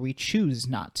to, or we choose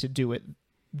not to do it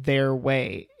their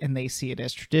way and they see it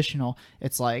as traditional,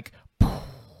 it's like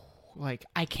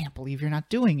I can't believe you're not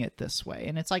doing it this way.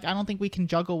 And it's like, I don't think we can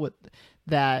juggle with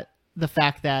that, the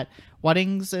fact that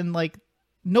weddings and like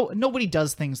nobody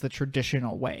does things the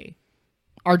traditional way.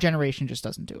 Our generation just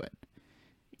doesn't do it.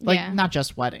 Like not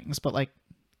just weddings, but like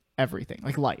everything,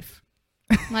 like life.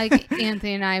 Like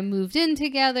Anthony and I moved in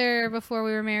together before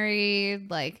we were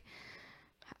married. Like,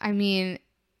 I mean,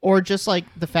 or just like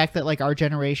the fact that like our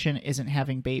generation isn't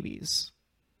having babies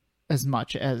as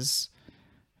much as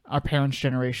our parents'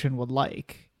 generation would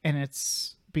like. And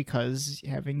it's because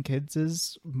having kids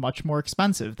is much more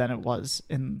expensive than it was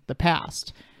in the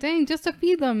past. Dang, just to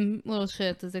feed them little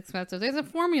shits is expensive. There's a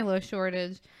formula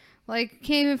shortage. Like,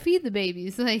 can't even feed the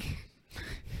babies. Like,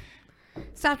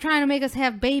 stop trying to make us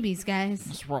have babies, guys.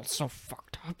 This world's so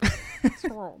fucked up. This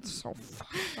world's so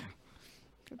fucked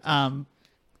up.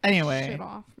 Anyway. Shit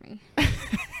off me.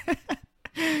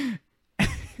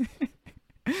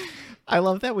 I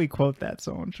love that we quote that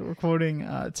so much. We're quoting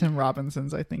Tim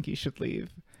Robinson's I Think He Should Leave.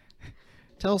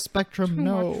 Tell Spectrum Too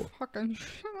no. much fucking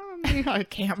shit on me. I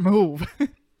can't move.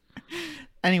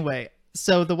 Anyway,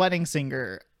 so The Wedding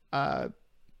Singer.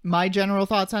 My general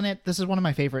thoughts on it. This is one of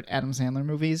my favorite Adam Sandler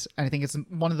movies. And I think it's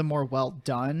one of the more well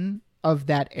done of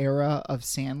that era of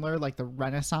Sandler, like the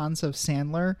renaissance of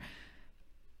Sandler.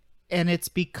 And it's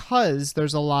because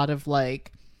there's a lot of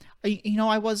like,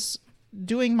 I was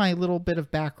doing my little bit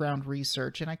of background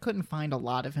research and I couldn't find a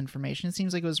lot of information. It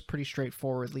seems like it was a pretty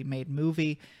straightforwardly made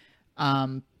movie.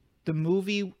 The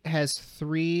movie has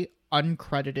 3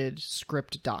 uncredited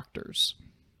script doctors.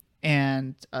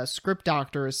 And a script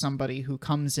doctor is somebody who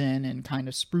comes in and kind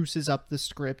of spruces up the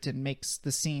script and makes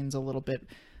the scenes a little bit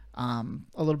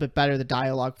better. The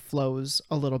dialogue flows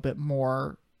a little bit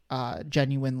more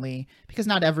genuinely, because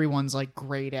not everyone's like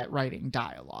great at writing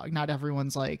dialogue. Not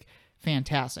everyone's like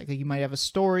fantastic. Like, you might have a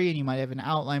story and you might have an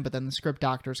outline, but then the script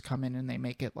doctors come in and they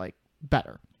make it like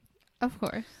better. Of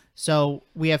course. So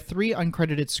we have 3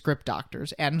 uncredited script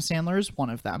doctors. Adam Sandler is one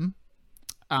of them.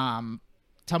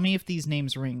 Tell me if these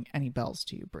names ring any bells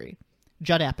to you, Brie.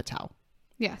 Judd Apatow.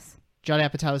 Yes. Judd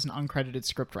Apatow is an uncredited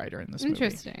scriptwriter in this movie.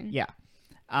 Interesting. Yeah.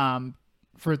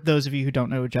 For those of you who don't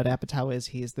know who Judd Apatow is,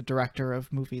 he is the director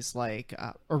of movies like,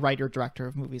 or writer-director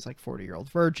of movies like 40-Year-Old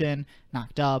Virgin,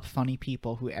 Knocked Up, Funny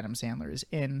People, who Adam Sandler is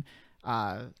in.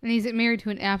 And he's married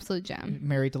to an absolute gem.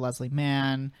 Married to Leslie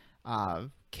Mann.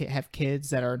 Have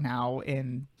kids that are now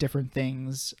in different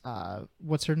things.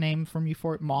 What's her name from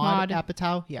Euphoria? Maud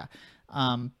Apatow? Yeah.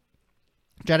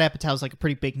 Judd Apatow is like a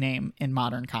pretty big name in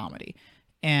modern comedy.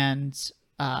 And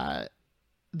the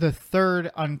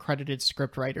 3rd uncredited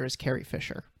scriptwriter is Carrie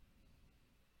Fisher.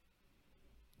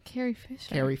 Carrie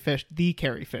Fisher? The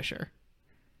Carrie Fisher.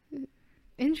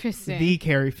 Interesting. The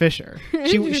Carrie Fisher.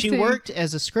 She worked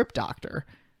as a script doctor.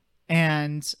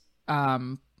 And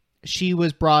she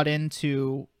was brought in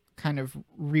to kind of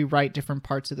rewrite different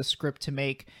parts of the script to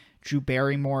make Drew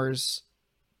Barrymore's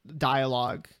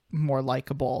dialogue more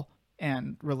likable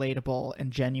and relatable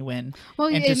and genuine. Well,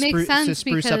 and it makes sense to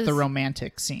spruce up the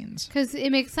romantic scenes. Because it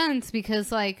makes sense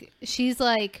because like she's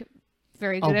like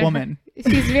very good a woman.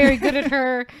 She's very good at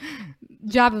her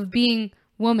job of being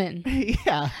woman.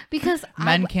 Yeah. Because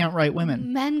men can't write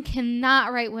women. Men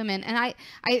cannot write women, and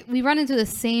we run into the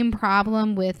same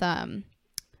problem with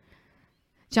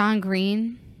John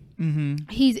Green. Mm-hmm.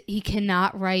 He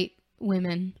cannot write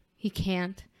women. He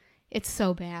can't. It's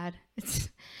so bad.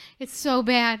 It's so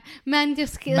bad.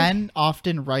 Men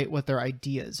often write what their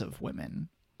ideas of women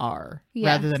are, yes,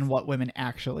 rather than what women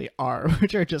actually are,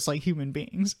 which are just like human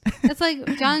beings. It's like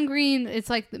John Green. It's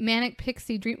like the manic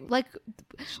pixie dream. Like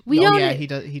he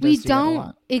does we do that a don't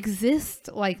lot. exist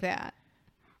like that.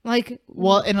 Like,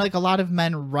 well, and like a lot of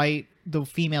men write the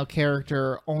female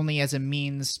character only as a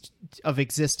means of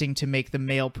existing to make the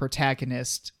male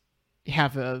protagonist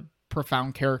have a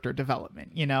profound character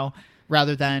development, you know,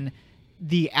 rather than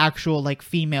the actual like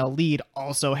female lead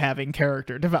also having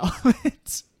character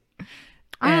development.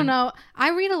 I don't know. I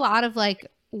read a lot of like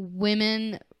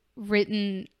women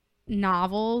written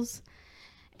novels,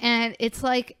 and it's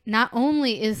like not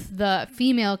only is the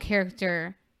female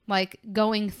character like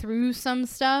going through some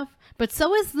stuff, but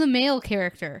so is the male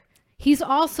character. He's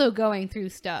also going through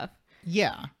stuff.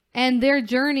 Yeah. And their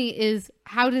journey is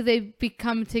how do they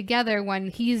become together when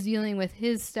he's dealing with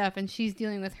his stuff and she's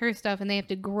dealing with her stuff, and they have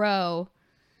to grow.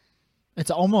 It's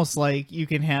almost like you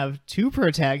can have two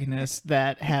protagonists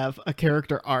that have a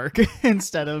character arc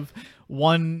instead of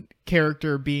one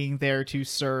character being there to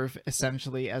serve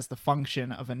essentially as the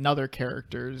function of another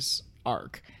character's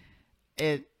arc.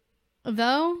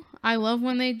 Though, I love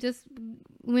when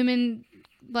women,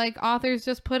 like authors,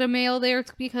 just put a male there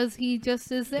because he just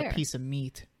is there. A piece of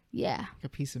meat. Yeah. A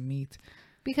piece of meat.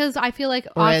 Because I feel like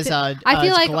as Glenn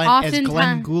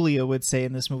Gulia would say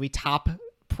in this movie,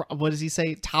 what does he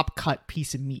say? Top cut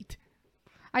piece of meat.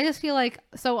 I just feel like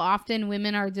so often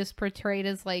women are just portrayed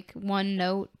as like one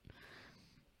note.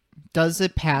 Does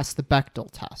it pass the Bechdel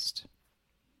test?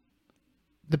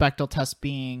 The Bechdel test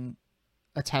being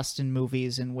a test in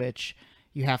movies in which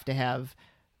you have to have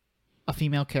a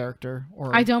female character,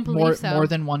 or I don't believe so. More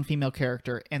than one female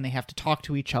character, and they have to talk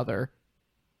to each other.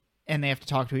 And they have to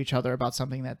talk to each other about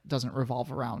something that doesn't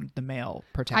revolve around the male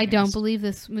protagonist. I don't believe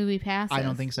this movie passes. I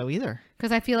don't think so either.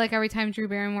 Because I feel like every time Drew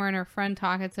Barrymore and her friend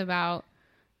talk, it's about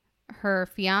her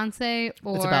fiance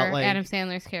or about, like, Adam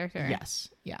Sandler's character. Yes.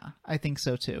 Yeah. I think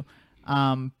so too.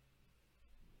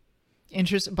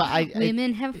 Interesting. But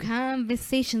women have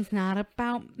conversations not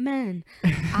about men.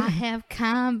 I have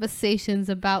conversations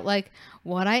about like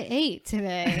what I ate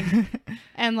today.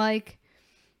 And like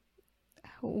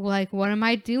what am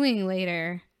I doing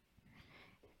later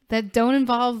that don't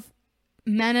involve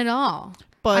men at all.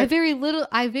 But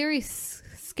I very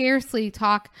scarcely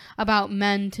talk about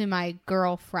men to my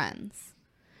girlfriends,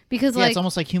 because it's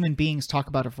almost like human beings talk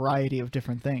about a variety of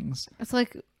different things. It's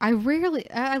like I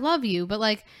love you, but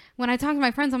like when I talk to my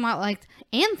friends, I'm not like,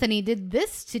 Anthony did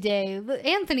this today.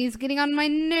 Anthony's getting on my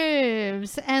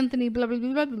nerves. Anthony blah blah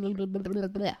blah blah blah blah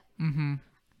blah. Mm-hmm.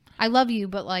 I love you,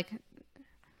 but like.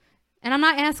 And I'm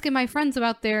not asking my friends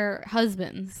about their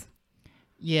husbands.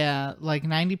 Yeah, like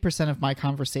 90% of my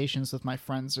conversations with my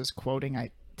friends is quoting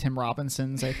Tim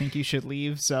Robinson's I Think You Should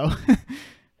Leave. So,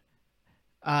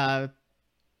 what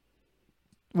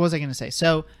was I going to say?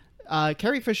 So,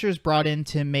 Carrie Fisher is brought in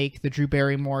to make the Drew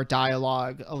Barrymore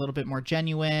dialogue a little bit more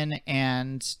genuine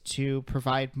and to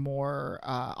provide more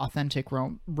authentic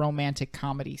romantic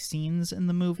comedy scenes in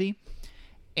the movie.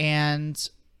 And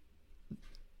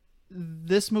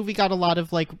this movie got a lot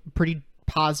of like pretty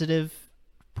positive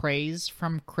praise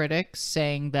from critics,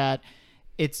 saying that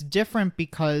it's different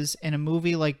because in a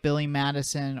movie like Billy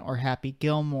Madison or Happy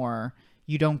Gilmore,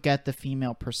 you don't get the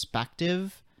female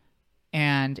perspective.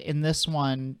 And in this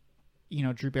one, you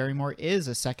know, Drew Barrymore is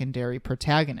a secondary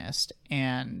protagonist,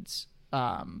 and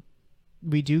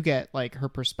we do get like her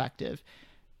perspective.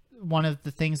 One of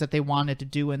the things that they wanted to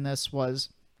do in this was,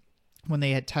 when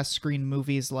they had test screen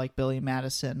movies like Billy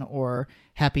Madison or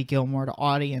Happy Gilmore to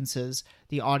audiences,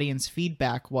 the audience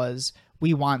feedback was,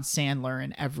 we want Sandler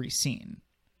in every scene.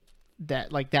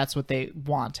 That's what they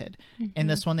wanted. Mm-hmm. In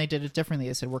this one, they did it differently.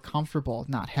 They said, we're comfortable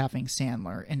not having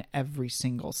Sandler in every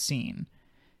single scene.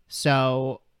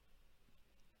 So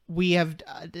we have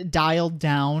dialed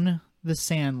down the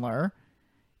Sandler,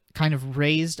 kind of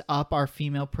raised up our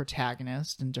female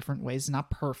protagonist in different ways. Not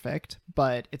perfect,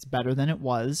 but it's better than it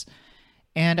was.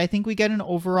 And I think we get an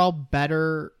overall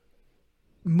better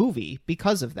movie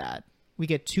because of that. We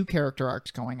get two character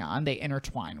arcs going on. They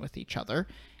intertwine with each other.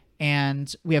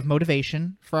 And we have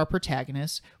motivation for our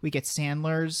protagonist. We get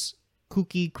Sandler's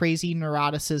kooky, crazy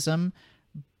neuroticism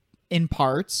in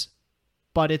parts,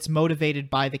 but it's motivated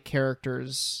by the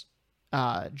character's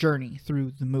journey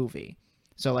through the movie.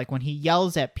 So like when he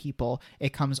yells at people,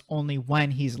 it comes only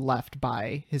when he's left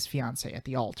by his fiance at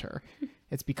the altar.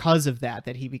 It's because of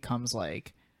that he becomes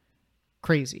like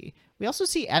crazy. We also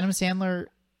see Adam Sandler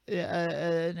in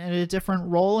a different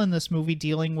role in this movie,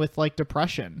 dealing with like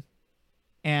depression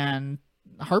and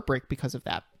heartbreak because of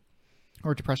that.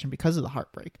 or depression because of the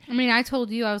heartbreak. I mean, I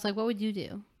told you, I was like, what would you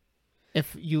do?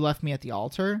 If you left me at the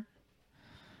altar?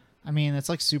 I mean, it's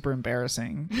like super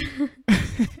embarrassing.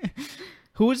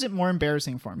 Who is it more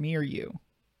embarrassing for, me or you?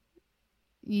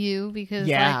 You, because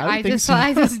yeah, like,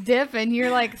 I just dip and you're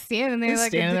like standing there like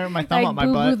standing there with my thumb up my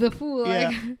butt. The fool.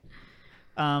 Yeah.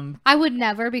 Like, I would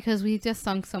never, because we just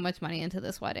sunk so much money into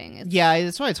this wedding. Yeah,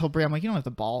 that's why I told Brie, I'm like, you don't have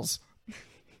the balls.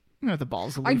 You don't have the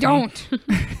balls to leave I don't.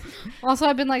 Also,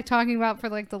 I've been like talking about for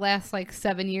like the last like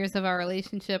 7 years of our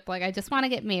relationship, like, I just want to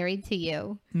get married to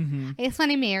you. Mm-hmm. I just want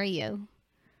to marry you.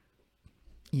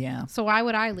 Yeah. So why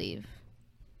would I leave?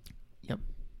 Yep.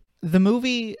 The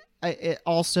movie, it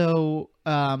also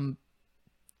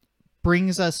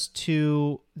brings us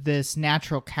to this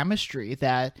natural chemistry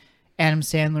that Adam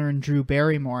Sandler and Drew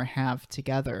Barrymore have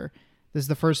together. This is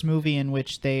the first movie in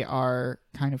which they are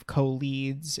kind of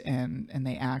co-leads and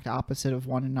they act opposite of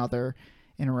one another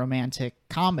in a romantic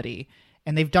comedy.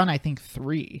 And they've done, I think,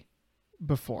 3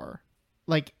 before.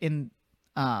 Like in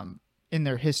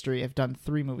their history, have done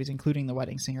 3 movies, including The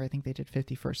Wedding Singer. I think they did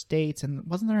 50 First Dates. And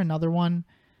wasn't there another one?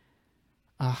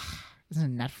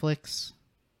 Isn't it a Netflix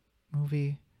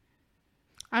movie?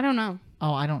 I don't know.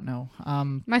 Oh, I don't know.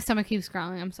 My stomach keeps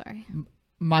growling. I'm sorry.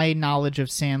 My knowledge of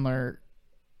Sandler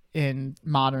in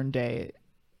modern day,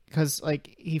 because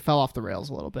like he fell off the rails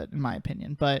a little bit, in my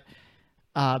opinion. But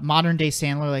modern day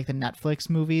Sandler, like the Netflix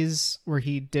movies where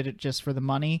he did it just for the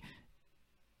money,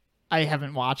 I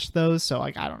haven't watched those, so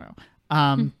like I don't know.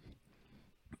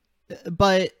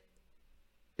 But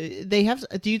they have.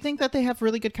 Do you think that they have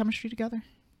really good chemistry together?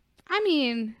 I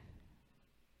mean,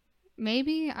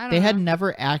 maybe. I don't know. They had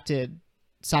never acted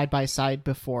side by side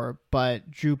before,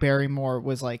 but Drew Barrymore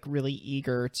was like really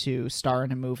eager to star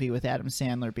in a movie with Adam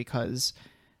Sandler because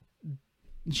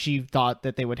she thought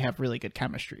that they would have really good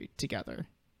chemistry together.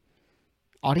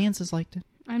 Audiences liked it.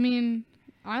 I mean,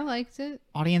 I liked it.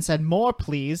 Audience said more,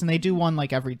 please, and they do one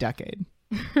like every decade.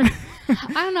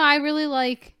 I don't know. I really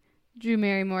like Drew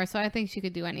Barrymore, so I think she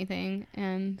could do anything,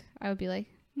 and I would be like,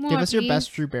 more, give us your please.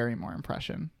 best Drew Barrymore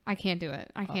impression. I can't do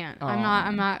it. I can't.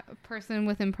 I'm not a person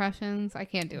with impressions. I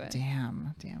can't do it.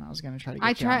 Damn. I was gonna try to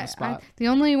get you on the spot. The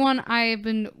only one I've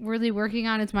been really working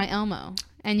on is my Elmo.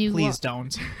 And you please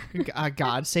don't.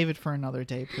 God, save it for another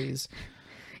day, please.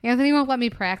 Anthony won't let me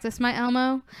practice my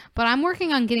Elmo, but I'm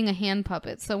working on getting a hand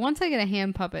puppet. So once I get a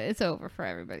hand puppet, it's over for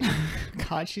everybody.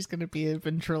 God, she's gonna be a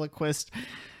ventriloquist.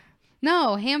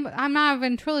 No, I'm not a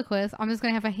ventriloquist. I'm just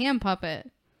gonna have a hand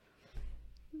puppet.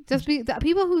 Just the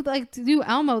people who like to do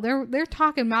Elmo, they're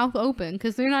talking mouth open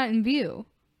because they're not in view.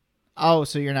 Oh,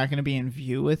 so you're not going to be in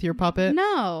view with your puppet?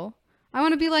 No, I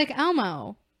want to be like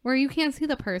Elmo, where you can't see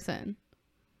the person.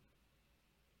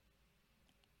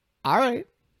 All right.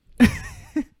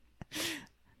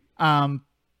 All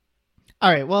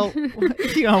right. Well,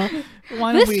 you know,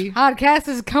 why don't this podcast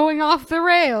is going off the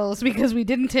rails because we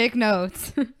didn't take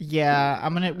notes. Yeah,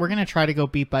 we're gonna try to go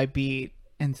beat by beat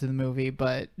into the movie,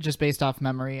 but just based off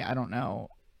memory, I don't know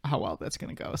how well that's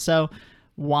gonna go. So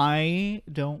why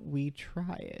don't we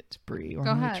try it, Brie? Or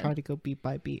go ahead. Try to go beat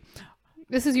by beat.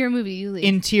 This is your movie. You leave.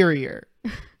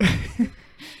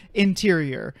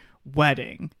 Interior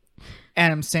wedding.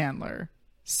 Adam Sandler,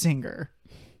 singer.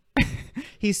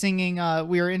 He's singing.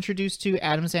 We are introduced to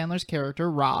Adam Sandler's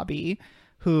character Robbie,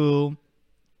 who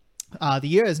the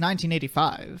year is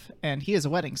 1985, and he is a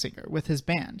wedding singer with his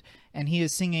band, and he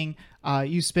is singing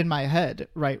 "You Spin My Head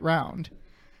Right Round."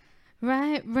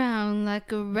 Right round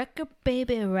like a record,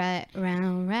 baby. Right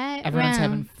round, right. Everyone's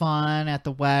round. having fun at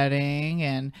the wedding,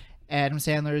 and Adam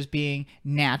Sandler is being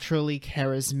naturally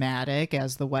charismatic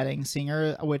as the wedding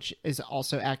singer, which is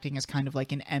also acting as kind of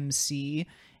like an MC.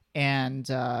 And,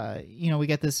 we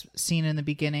get this scene in the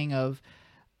beginning of,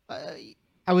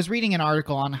 I was reading an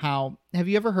article on how, have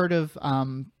you ever heard of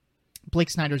Blake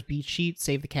Snyder's beat sheet,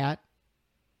 Save the Cat?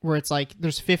 Where it's like,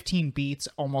 there's 15 beats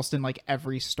almost in like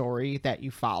every story that you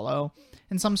follow.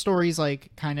 And some stories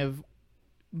like kind of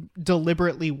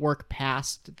deliberately work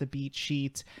past the beat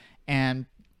sheet. And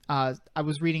I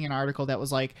was reading an article that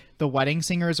was like, The Wedding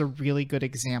Singer is a really good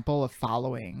example of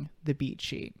following the beat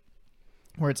sheet.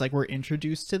 Where it's like we're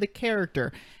introduced to the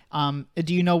character.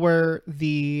 Do you know where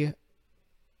the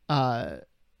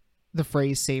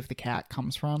phrase "save the cat"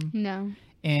 comes from? No.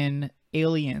 In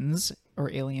Aliens or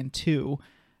Alien 2,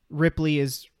 Ripley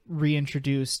is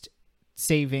reintroduced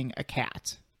saving a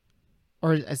cat,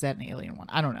 or is that an Alien one?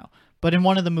 I don't know. But in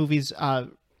one of the movies,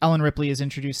 Ellen Ripley is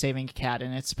introduced saving a cat,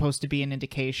 and it's supposed to be an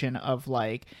indication of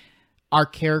like our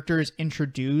characters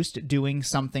introduced doing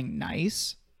something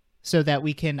nice, so that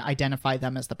we can identify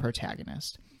them as the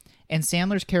protagonist. And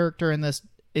Sandler's character in this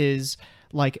is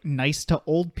like nice to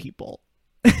old people.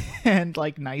 and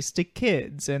like nice to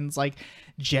kids and it's like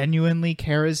genuinely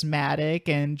charismatic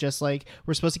and just like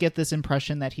we're supposed to get this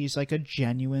impression that he's like a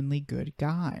genuinely good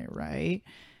guy, right?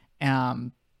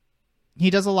 He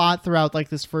does a lot throughout like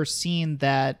this first scene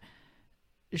that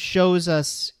shows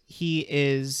us he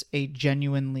is a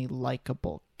genuinely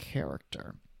likable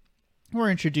character. We're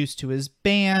introduced to his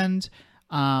band.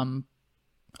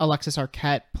 Alexis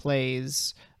Arquette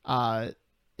plays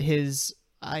his,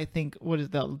 I think, what is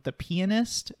the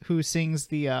pianist who sings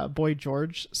the Boy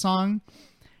George song.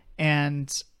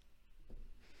 And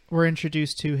we're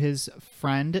introduced to his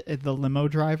friend, the limo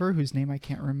driver, whose name I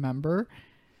can't remember,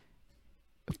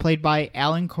 played by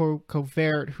Alan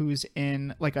Covert, who's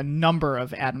in like a number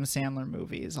of Adam Sandler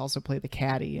movies. Also played the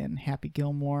caddy in Happy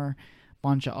Gilmore, a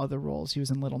bunch of other roles. He was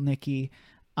in Little Nicky.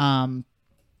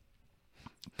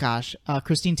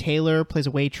 Christine Taylor plays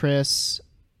a waitress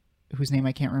whose name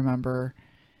I can't remember.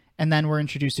 And then we're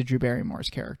introduced to Drew Barrymore's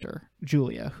character,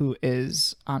 Julia, who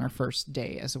is on her first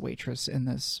day as a waitress in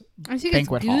this banquet hall. She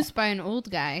gets goosed by an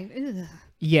old guy. Ugh.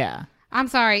 Yeah. I'm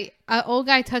sorry. An old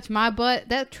guy touched my butt.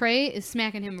 That tray is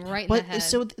smacking him right in the head.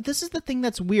 So this is the thing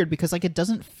that's weird because like it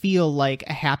doesn't feel like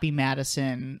a Happy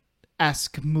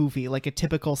Madison-esque movie, like a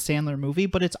typical Sandler movie,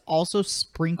 but it's also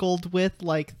sprinkled with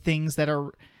like things that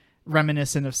are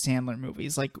reminiscent of Sandler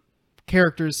movies, like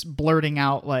characters blurting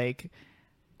out like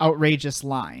outrageous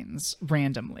lines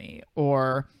randomly,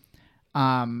 or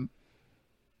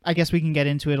I guess we can get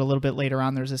into it a little bit later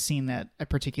on. There's a scene that I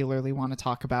particularly want to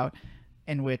talk about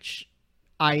in which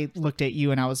I looked at you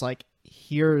and I was like,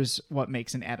 here's what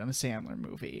makes an Adam Sandler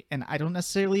movie. And I don't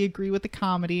necessarily agree with the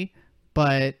comedy,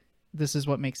 but this is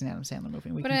what makes an Adam Sandler movie.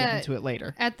 We can get into it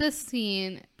later. At this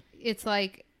scene, it's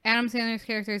like Adam Sandler's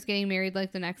character is getting married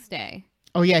like the next day.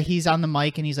 Oh yeah, he's on the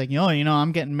mic and he's like,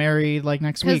 I'm getting married like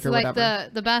next week or whatever.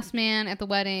 Like the best man at the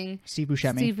wedding, Steve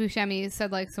Buscemi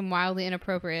said like some wildly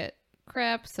inappropriate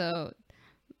crap. So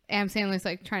Adam Sandler's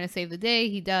like trying to save the day.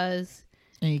 He does.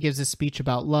 And he gives a speech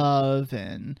about love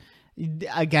and,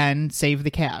 again, save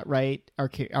the cat, right?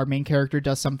 Our main character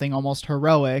does something almost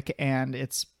heroic, and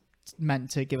it's meant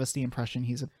to give us the impression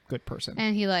he's a good person.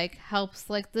 And he, like, helps,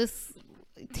 like, this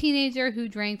teenager who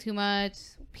drank too much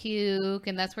puke,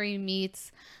 and that's where he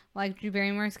meets, like, Drew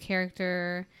Barrymore's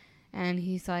character. And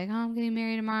he's like, I'm getting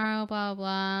married tomorrow, blah,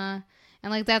 blah.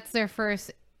 And, like, that's their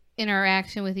first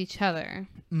interaction with each other.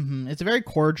 Mm-hmm. It's very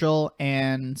cordial,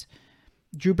 and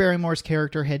Drew Barrymore's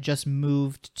character had just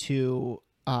moved to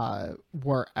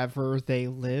wherever they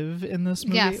live in this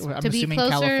movie. Yes, I'm assuming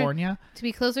California. To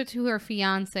be closer to her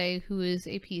fiance, who is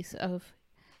a piece of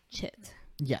shit.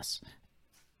 Yes.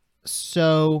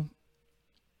 So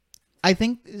I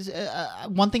think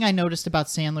one thing I noticed about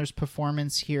Sandler's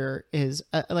performance here is,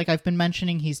 like I've been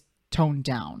mentioning, he's toned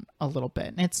down a little bit.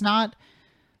 And it's not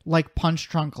like Punch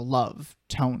Drunk Love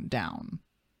toned down.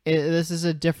 This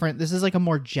is like a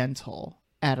more gentle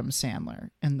Adam Sandler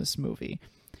in this movie.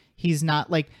 He's not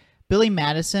like Billy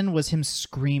Madison was him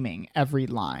screaming every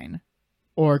line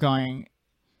or going,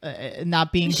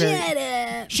 not being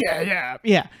very shut up.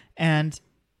 Yeah. And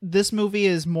this movie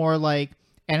is more like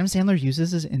Adam Sandler uses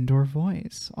his indoor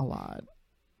voice a lot.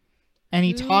 And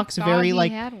he talks very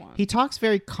like he talks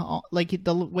very calm, like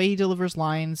the way he delivers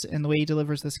lines and the way he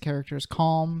delivers this character is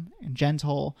calm and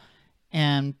gentle,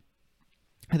 and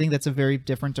I think that's a very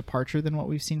different departure than what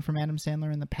we've seen from Adam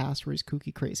Sandler in the past, where he's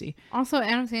kooky crazy. Also,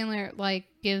 Adam Sandler like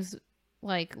gives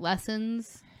like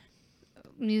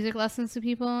music lessons to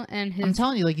people, and I'm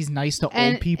telling you, like he's nice to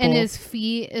old people, and his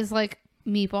feet is like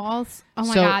meatballs. Oh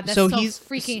my god, that's so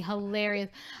freaking hilarious.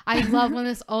 I love when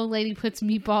this old lady puts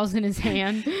meatballs in his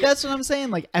hand. That's what I'm saying.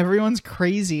 Like everyone's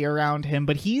crazy around him,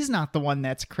 but he's not the one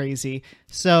that's crazy.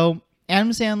 So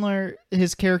Adam Sandler,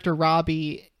 his character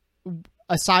Robbie,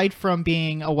 aside from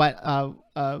being a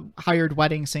hired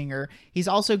wedding singer, he's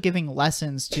also giving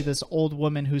lessons to this old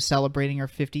woman who's celebrating her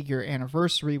 50-year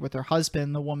anniversary with her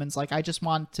husband. The woman's like, I just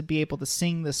want to be able to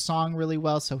sing this song really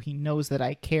well so he knows that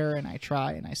I care and I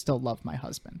try and I still love my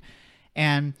husband.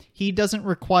 And he doesn't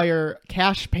require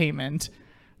cash payment,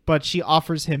 but she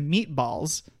offers him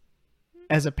meatballs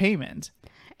as a payment.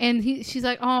 And she's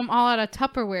like, I'm all out of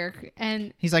Tupperware.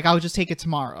 And he's like, I'll just take it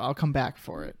tomorrow. I'll come back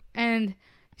for it. And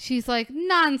she's like,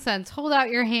 nonsense, hold out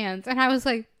your hands. And I was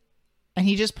like, and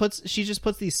she just puts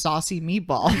these saucy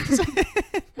meatballs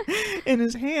in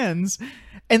his hands,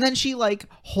 and then she like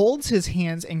holds his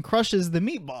hands and crushes the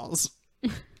meatballs.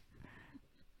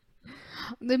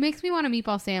 It makes me want a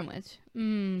meatball sandwich.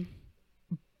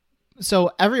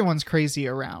 So everyone's crazy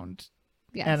around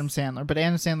Adam Sandler, but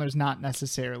Adam Sandler's not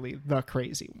necessarily the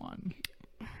crazy one.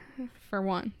 for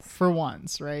once. For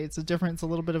once, right? It's a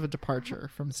little bit of a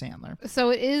departure from Sandler. So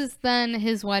it is then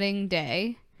his wedding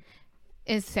day.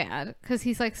 Is sad because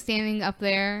he's like standing up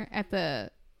there at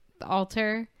the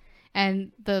altar,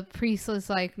 and the priest is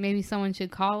like, maybe someone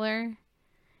should call her.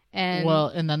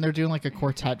 And then they're doing like a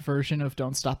quartet version of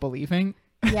 "Don't Stop Believing"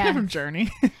 from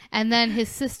Journey. And then his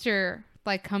sister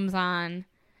like comes on,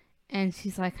 and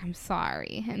she's like, "I'm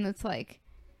sorry," and it's like,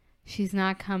 she's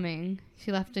not coming.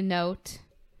 She left a note,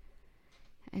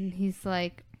 and he's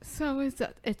like, "So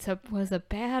was a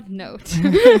bad note."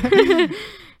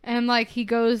 And like he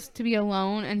goes to be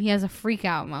alone, and he has a freak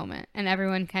out moment, and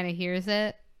everyone kind of hears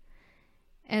it.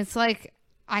 And it's like,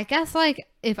 I guess like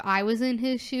if I was in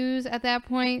his shoes at that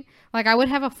point, like I would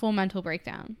have a full mental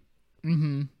breakdown.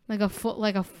 Mm-hmm. Like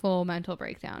a full mental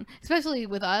breakdown. Especially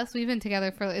with us, we've been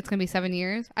together for it's gonna be 7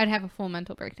 years. I'd have a full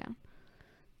mental breakdown.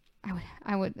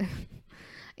 I would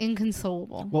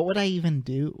inconsolable. What would I even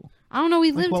do? I don't know.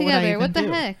 We live together. What the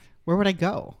heck? Where would I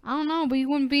go? I don't know, but you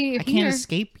wouldn't be. I can't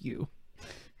escape you.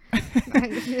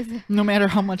 No matter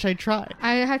how much I try.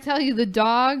 I tell you, the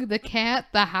dog, the cat,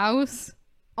 the house,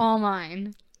 all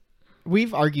mine.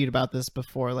 We've argued about this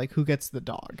before. Like, who gets the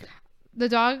dog? The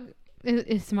dog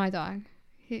is my dog.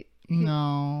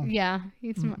 No. Yeah,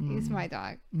 he's my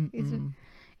dog.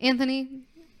 Anthony,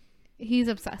 he's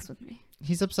obsessed with me.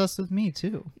 He's obsessed with me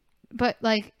too. But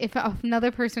like, if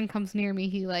another person comes near me,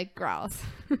 he like growls.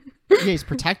 Yeah, he's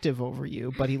protective over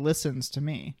you, but he listens to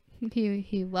me.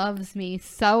 He loves me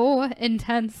so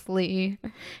intensely.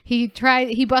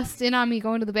 He busted in on me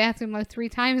going to the bathroom like 3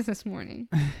 times this morning.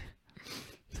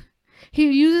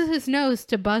 He uses his nose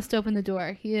to bust open the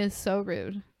door. He is so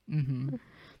rude. Mm-hmm.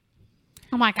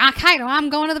 I'm like, Kaido,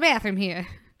 I'm going to the bathroom here.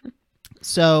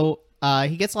 So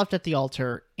he gets left at the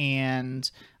altar, and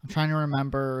I'm trying to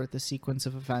remember the sequence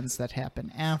of events that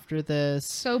happen after this.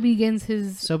 So begins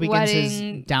his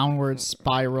downward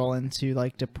spiral into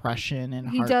like depression and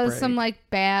heartbreak. He does some like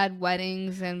bad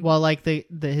weddings, and like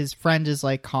his friend is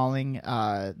like calling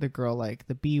the girl like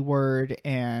the B word,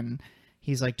 and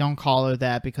he's like, don't call her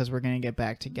that because we're gonna get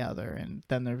back together, and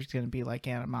then there's gonna be like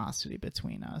animosity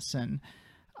between us, and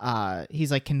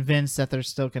he's like convinced that they're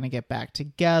still gonna get back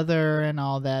together and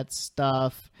all that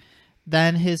stuff.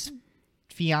 Then his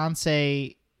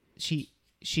fiance,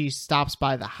 she stops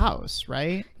by the house,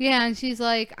 right? Yeah, and she's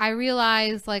like, I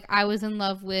realized like I was in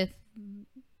love with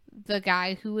the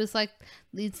guy who was like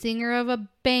lead singer of a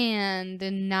band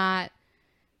and not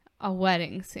a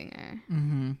wedding singer.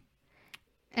 Mm-hmm.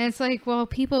 And it's like, well,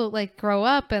 people like grow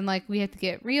up, and like we have to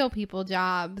get real people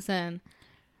jobs, and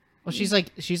well, she's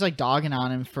like dogging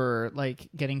on him for like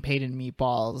getting paid in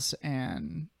meatballs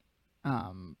and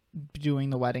doing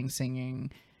the wedding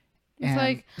singing. It's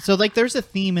like, so like there's a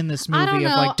theme in this movie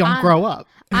of like don't grow up.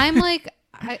 I'm like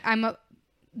I'm a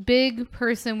big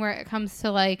person where it comes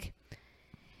to like,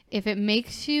 if it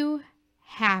makes you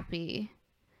happy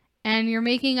and you're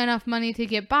making enough money to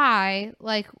get by,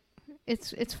 like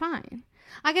it's fine.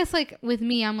 I guess like with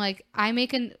me, I'm like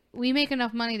we make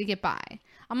enough money to get by.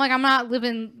 I'm like, I'm not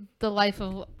living the life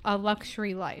of a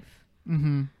luxury life.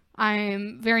 Mm-hmm.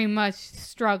 I'm very much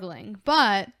struggling,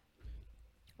 but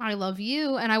I love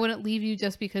you, and I wouldn't leave you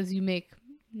just because you make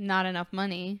not enough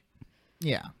money.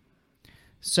 Yeah.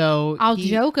 So I'll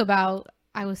joke about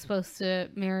I was supposed to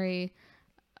marry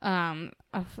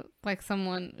like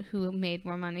someone who made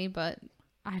more money, but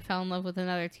I fell in love with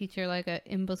another teacher like an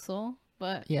imbecile.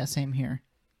 But yeah, same here.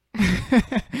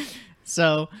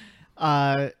 So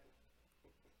I'm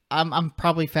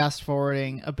probably fast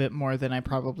forwarding a bit more than I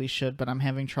probably should, but I'm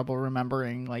having trouble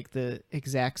remembering like the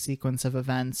exact sequence of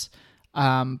events.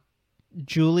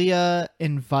 Julia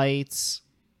invites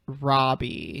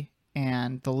Robbie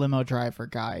and the limo driver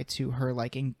guy to her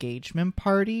like engagement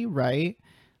party, right?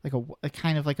 Like a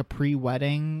kind of like a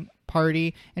pre-wedding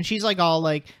party, and she's like all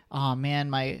like, oh man,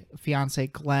 my fiance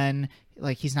Glenn,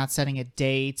 like he's not setting a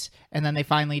date. And then they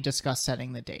finally discuss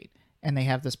setting the date, and they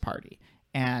have this party,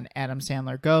 and Adam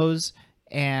Sandler goes,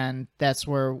 and that's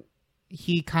where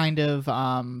he kind of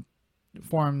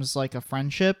forms like a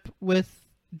friendship with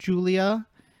Julia,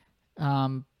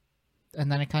 and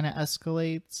then it kind of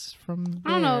escalates from there. I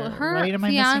don't know. Her right? Am I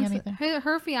missing anything?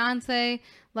 Her fiance,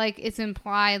 like it's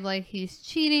implied, like he's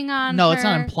cheating on her. No, it's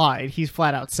not implied. He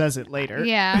flat out says it later.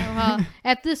 Yeah. Well,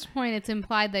 at this point, it's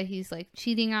implied that he's like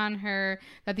cheating on her.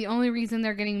 That the only reason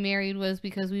they're getting married was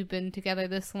because we've been together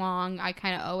this long. I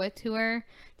kind of owe it to her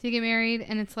to get married,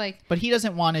 and it's like. But he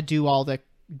doesn't want to do all the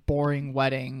boring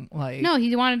wedding. Like, no,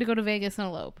 he wanted to go to Vegas and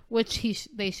elope, which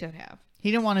they should have.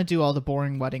 He didn't want to do all the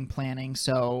boring wedding planning,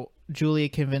 so Julia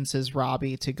convinces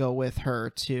Robbie to go with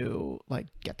her to like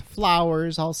get the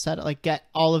flowers all set, like get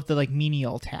all of the like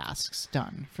menial tasks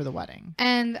done for the wedding.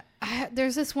 And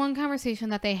there's this one conversation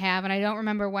that they have, and I don't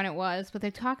remember when it was, but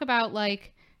they talk about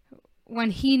like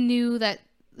when he knew that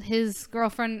his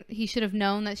girlfriend, he should have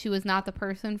known that she was not the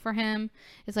person for him.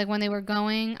 It's like when they were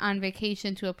going on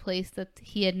vacation to a place that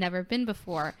he had never been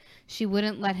before, she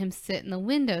wouldn't let him sit in the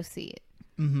window seat.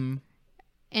 Mm-hmm.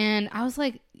 And I was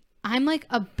like, I'm like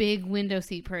a big window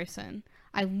seat person.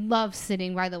 I love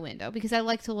sitting by the window because I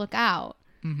like to look out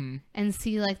and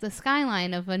see like the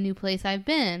skyline of a new place I've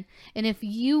been. And if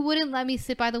you wouldn't let me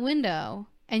sit by the window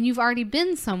and you've already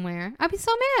been somewhere, I'd be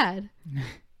so mad.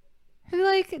 I'd be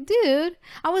like, dude,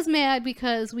 I was mad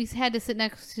because we had to sit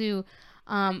next to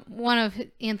one of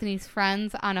Anthony's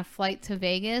friends on a flight to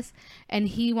Vegas, and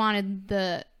he wanted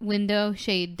the window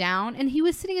shade down, and he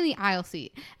was sitting in the aisle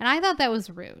seat, and I thought that was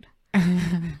rude.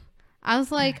 I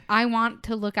was like, I want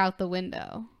to look out the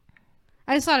window.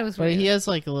 I just thought it was rude. But he has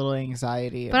like a little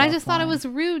anxiety. But I just thought it was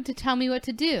rude to tell me what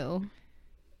to do.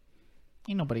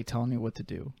 Ain't nobody telling you what to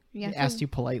do. Yes, he asked you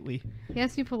politely. He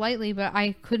asked you politely, but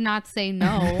I could not say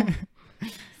no.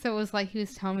 So it was like he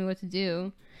was telling me what to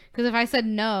do. Because if I said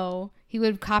no, he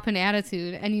would cop an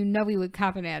attitude, and you know he would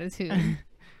cop an attitude.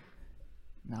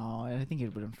 No, I think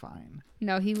it would have been fine.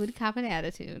 No, he would cop an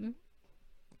attitude.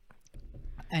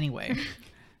 Anyway,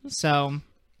 so,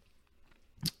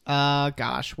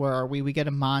 gosh, where are we? We get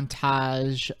a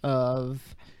montage of,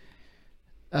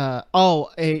 a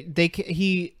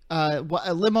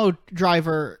limo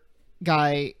driver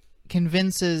guy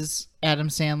convinces Adam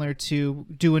Sandler to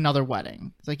do another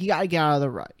wedding. It's like, you gotta get out of the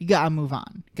rut. You gotta move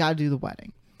on. You gotta do the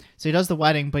wedding. So he does the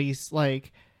wedding, but he's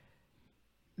like,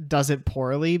 does it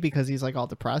poorly because he's like all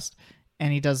depressed.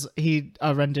 And he does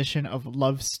a rendition of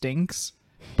Love Stinks.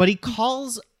 But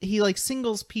he like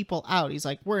singles people out. He's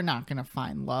like, we're not gonna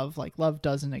find love. Like, love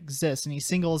doesn't exist. And he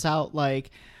singles out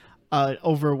like an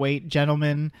overweight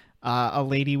gentleman, a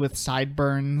lady with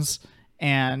sideburns,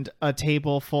 and a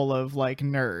table full of like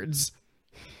nerds,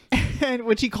 and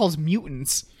which he calls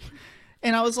mutants.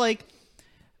 And I was like,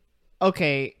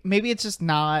 okay, maybe it's just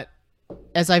not,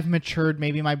 as I've matured,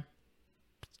 maybe my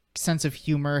sense of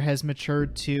humor has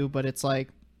matured too, but it's like,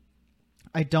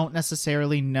 I don't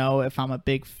necessarily know if I'm a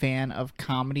big fan of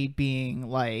comedy being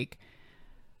like,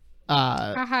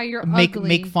 you're ugly.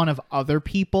 Make fun of other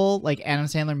people, like Adam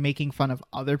Sandler making fun of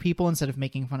other people instead of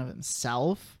making fun of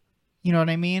himself. You know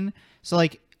what I mean? So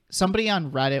like somebody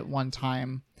on Reddit one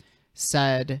time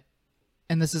said,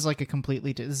 and this is like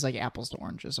this is like apples to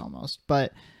oranges almost,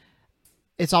 but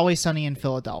It's Always Sunny in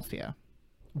Philadelphia,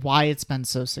 why it's been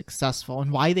so successful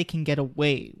and why they can get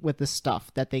away with the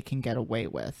stuff that they can get away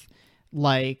with.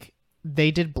 Like,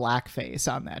 they did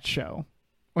blackface on that show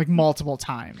like multiple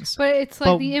times. But it's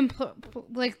like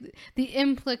the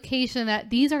implication that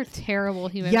these are terrible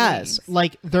human beings. Yes,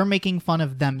 like they're making fun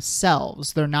of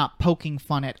themselves. They're not poking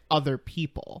fun at other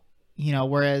people. You know,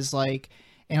 whereas like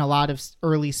in a lot of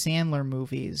early Sandler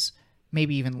movies,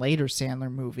 maybe even later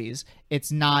Sandler movies,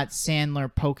 it's not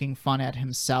Sandler poking fun at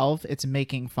himself. It's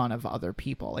making fun of other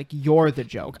people. Like, you're the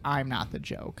joke. I'm not the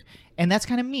joke. And that's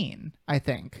kind of mean, I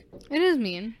think. It is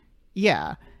mean.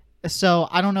 Yeah. So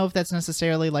I don't know if that's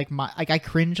necessarily like I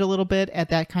cringe a little bit at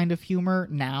that kind of humor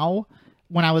now.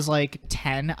 When I was like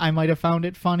 10, I might have found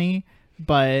it funny,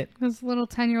 but because little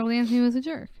 10-year-old Anthony was a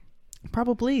jerk.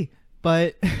 Probably,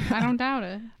 but I don't doubt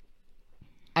it.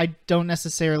 I don't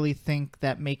necessarily think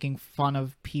that making fun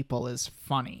of people is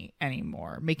funny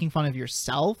anymore. Making fun of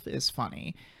yourself is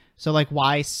funny. So like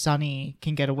why Sunny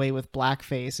can get away with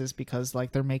blackface is because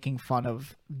like they're making fun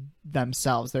of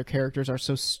themselves. Their characters are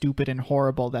so stupid and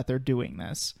horrible that they're doing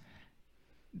this.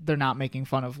 They're not making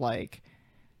fun of like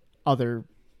other,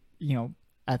 you know,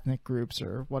 ethnic groups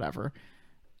or whatever.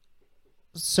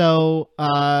 So,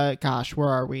 gosh, where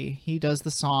are we? He does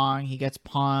the song. He gets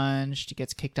punched. He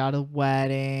gets kicked out of the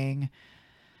wedding.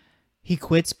 He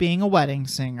quits being a wedding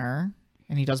singer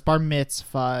and he does bar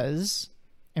mitzvahs.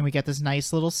 And we get this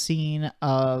nice little scene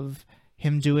of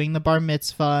him doing the bar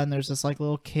mitzvah, and there's this like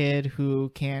little kid who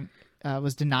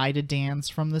was denied a dance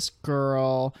from this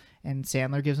girl, and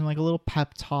Sandler gives him like a little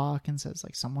pep talk and says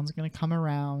like someone's gonna come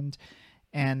around,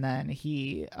 and then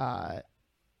he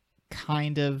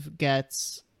kind of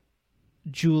gets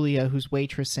Julia, who's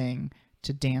waitressing,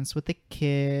 to dance with the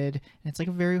kid, and it's like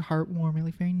a very heartwarming,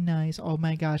 like very nice. Oh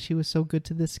my gosh, he was so good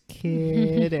to this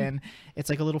kid. And it's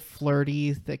like a little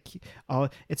flirty.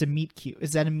 It's a meet cute.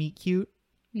 Is that a meet cute?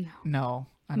 No.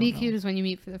 I don't meet know. cute is when you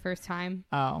meet for the first time.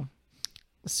 Oh,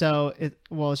 So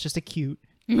it's just a cute.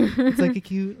 It's like a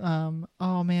cute,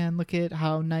 oh man, look at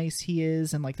how nice he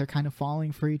is. And like they're kind of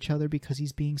falling for each other because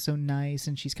he's being so nice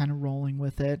and she's kind of rolling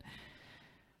with it.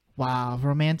 Wow.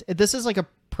 Romantic. This is like a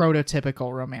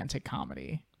prototypical romantic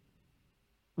comedy,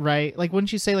 right? Like,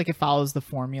 wouldn't you say like it follows the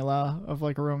formula of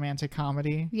like a romantic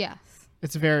comedy? Yes.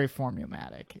 It's very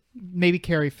formulaic. Maybe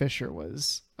Carrie Fisher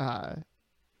was the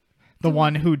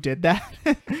one who did that.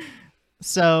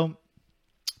 So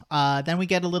then we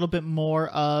get a little bit more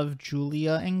of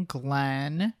Julia and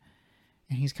Glenn,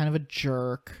 and he's kind of a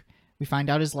jerk. We find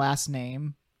out his last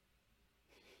name.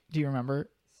 Do you remember?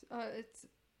 It's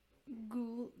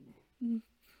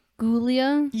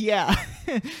Gulia. Yeah.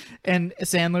 And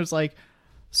Sandler's like,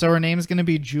 so her name's going to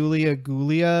be Julia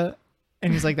Gulia.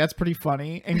 And he's like, that's pretty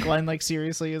funny. And Glenn, like,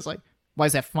 seriously is like, why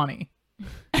is that funny?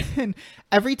 And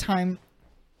every time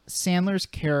Sandler's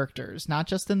characters, not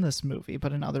just in this movie,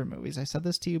 but in other movies, I said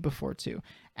this to you before too,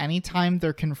 anytime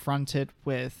they're confronted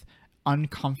with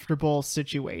uncomfortable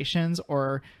situations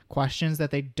or questions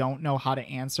that they don't know how to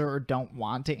answer or don't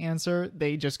want to answer,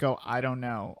 they just go, I don't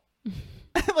know.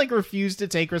 Like, refuse to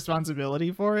take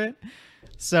responsibility for it.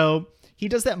 So he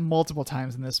does that multiple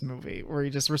times in this movie where he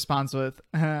just responds with,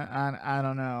 I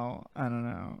don't know.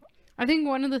 I think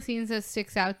one of the scenes that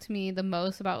sticks out to me the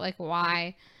most about like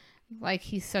why like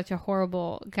he's such a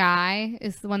horrible guy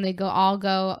is the when they go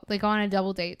on a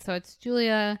double date. So it's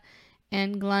Julia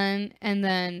and Glenn, and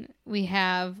then we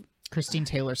have Christine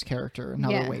Taylor's character,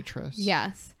 another waitress.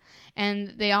 Yes.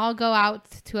 And they all go out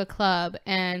to a club,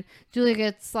 and Julia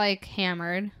gets like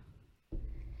hammered.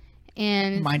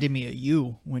 And reminded me of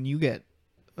you when you get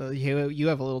you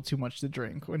have a little too much to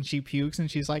drink when she pukes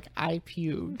and she's like, I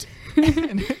puked.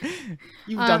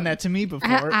 You've done that to me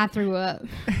before. I threw up.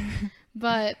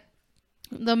 But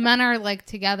the men are like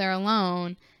together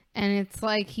alone, and it's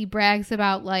like he brags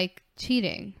about like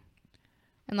cheating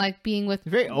and like being with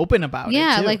very open about it.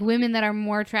 Yeah, too. like women that are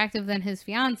more attractive than his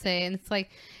fiance. And it's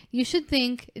like, you should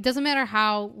think it doesn't matter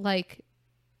how like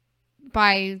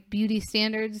by beauty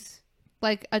standards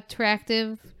like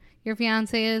attractive your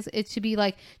fiance is, it should be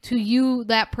like, to you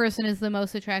that person is the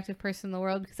most attractive person in the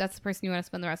world because that's the person you want to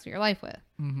spend the rest of your life with.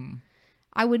 Mm-hmm.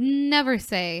 I would never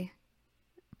say,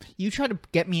 you try to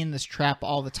get me in this trap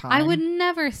all the time. I would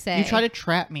never say, you try to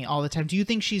trap me all the time. Do you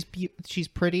think she's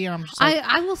pretty? And I'm just like,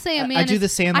 I will say a man I do the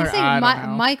Sandler. I think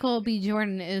Michael B.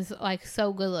 Jordan is like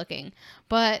so good looking,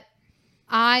 but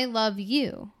I love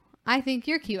you. I think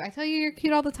you're cute. I tell you you're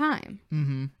cute all the time.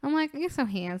 Mm-hmm. I'm like, you're so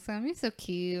handsome. You're so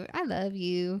cute. I love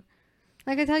you.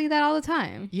 Like, I tell you that all the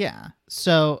time. Yeah.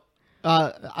 So,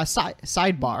 a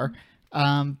sidebar.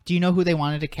 Do you know who they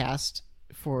wanted to cast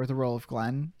for the role of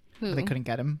Glenn? Who? They couldn't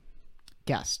get him.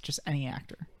 Guess. Just any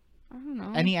actor. I don't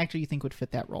know. Any actor you think would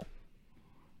fit that role.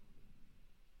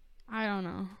 I don't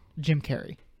know. Jim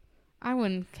Carrey. I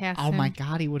wouldn't cast him. Oh my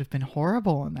God, he would have been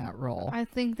horrible in that role. I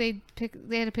think they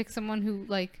had to pick someone who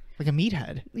like a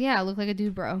meathead. Yeah, looked like a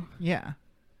dude bro. Yeah.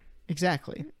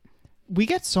 Exactly. We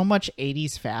get so much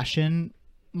 80s fashion,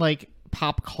 like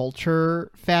pop culture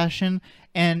fashion,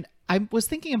 and I was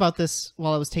thinking about this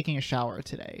while I was taking a shower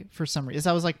today for some reason. As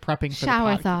I was like prepping for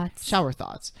Shower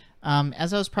thoughts.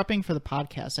 As I was prepping for the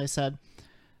podcast, I said,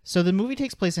 so the movie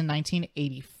takes place in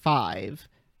 1985.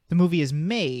 The movie is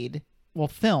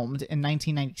filmed in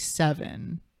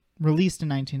 1997, released in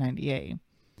 1998.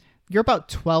 You're about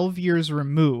 12 years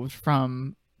removed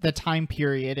from the time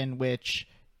period in which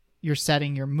you're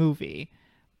setting your movie.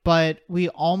 But we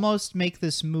almost make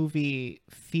this movie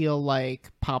feel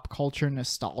like pop culture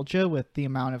nostalgia with the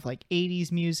amount of like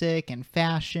 80s music and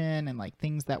fashion and like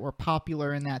things that were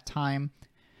popular in that time.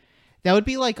 That would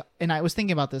be like, and I was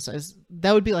thinking about this,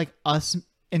 that would be like us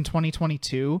in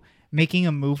 2022 making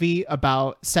a movie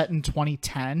set in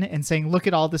 2010 and saying, look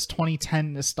at all this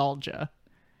 2010 nostalgia.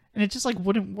 And it just like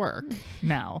wouldn't work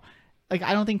now. Like,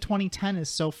 I don't think 2010 is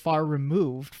so far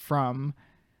removed from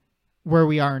where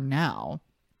we are now.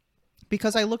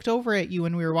 Because I looked over at you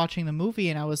when we were watching the movie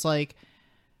and I was like,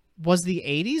 was the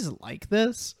 80s like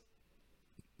this?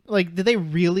 Like, did they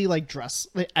really like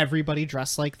everybody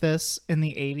dress like this in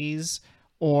the 80s?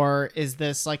 Or is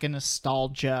this like a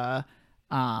nostalgia,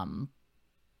 we're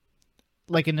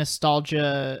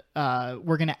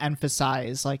going to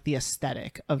emphasize like the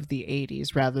aesthetic of the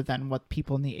 80s rather than what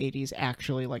people in the 80s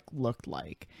actually like looked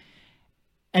like.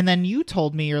 And then you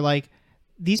told me, you're like,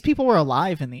 these people were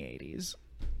alive in the 80s.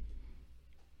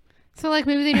 So like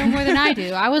maybe they know more than I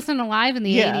do. I wasn't alive in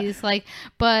the 80s, like,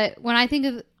 but when I think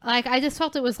of like, I just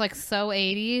felt it was like so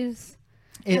 80s.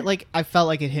 It like, I felt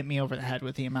like it hit me over the head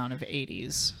with the amount of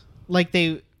 80s. Like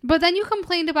But then you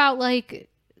complained about like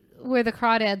Where the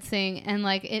Crawdads Sing and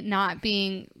like it not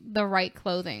being the right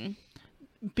clothing?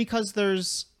 Because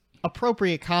there's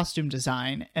appropriate costume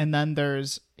design, and then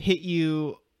there's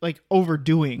like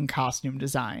overdoing costume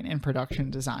design and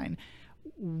production design.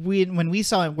 When we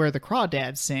saw Where the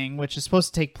Crawdads Sing, which is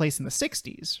supposed to take place in the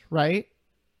 60s, right?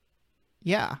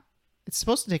 Yeah. It's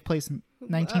supposed to take place in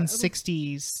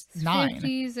 1969.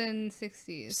 50s and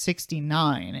 60s.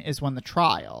 69 is when the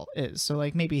trial is. So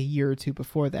like maybe a year or two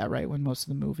before that, right? When most of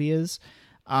the movie is.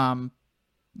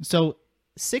 So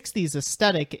 60s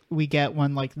aesthetic we get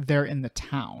when like they're in the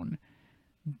town.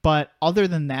 But other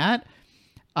than that,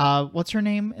 what's her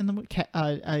name in the movie?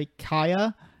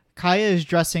 Kaya? Kaya is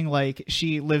dressing like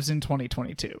she lives in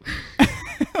 2022.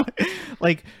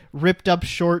 Like ripped up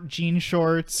short jean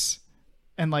shorts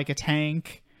and like a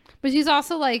tank. But she's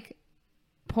also like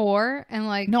poor and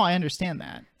like... No, I understand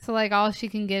that. So like all she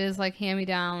can get is like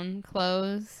hand-me-down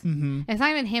clothes. Mm-hmm. It's not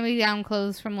even hand-me-down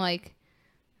clothes from like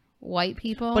white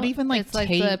people. But even like it's like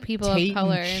the people Tate of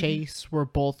color. And Chase were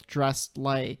both dressed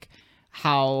like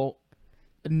how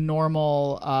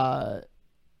normal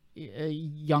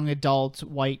young adult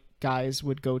white guys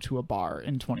would go to a bar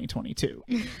in 2022.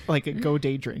 Like go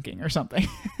day drinking or something.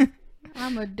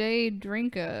 I'm a day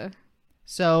drinker.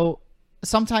 So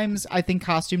sometimes I think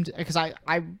because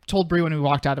I told Brie when we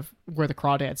walked out of Where the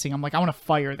Crawdads Sing, I'm like, I want to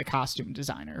fire the costume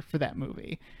designer for that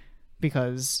movie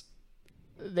because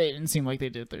they didn't seem like they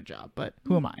did their job. But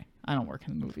who am I? I don't work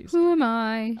in the movies. Who am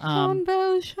I? Sean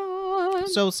Belshon.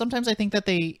 So sometimes I think that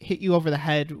they hit you over the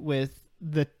head with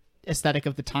the aesthetic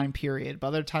of the time period, but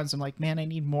other times I'm like, man, I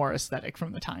need more aesthetic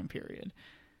from the time period.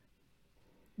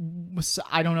 So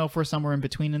I don't know if we're somewhere in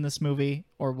between in this movie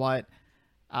or what,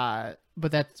 but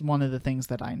that's one of the things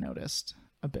that I noticed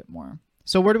a bit more.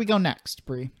 So where do we go next,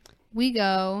 Brie? We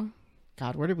go...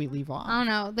 God, where did we leave off? I don't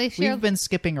know. We've been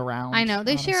skipping around. I know.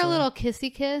 They honestly. share a little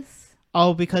kissy kiss.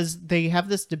 Oh, because they have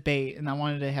this debate, and I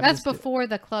wanted to have That's before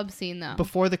the club scene, though.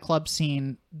 Before the club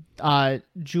scene,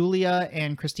 Julia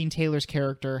and Christine Taylor's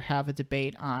character have a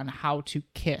debate on how to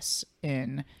kiss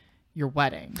in your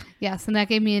wedding. Yes, and that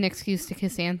gave me an excuse to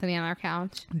kiss Anthony on our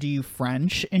couch. Do you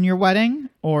French in your wedding,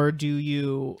 or do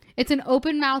you... It's an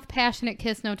open mouth, passionate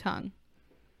kiss, no tongue.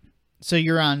 So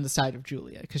you're on the side of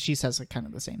Julia, because she says like kind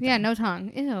of the same thing. Yeah, no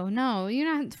tongue. Ew, no.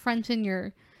 You're not Frenching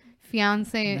your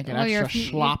fiance. Make it extra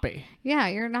sloppy. Yeah,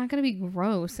 you're not going to be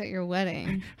gross at your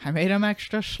wedding. I made him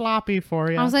extra sloppy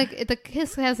for you. I was like, the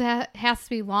kiss has to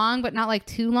be long, but not like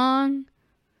too long.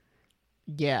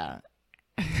 Yeah.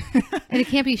 And it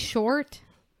can't be short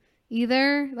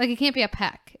either. Like, it can't be a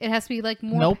peck. It has to be like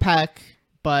more. No peck,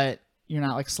 but you're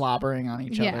not like slobbering on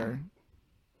each other.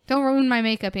 Don't ruin my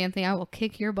makeup, Anthony. I will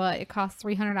kick your butt. It costs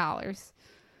 $300.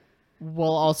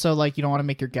 Well, also, like, you don't want to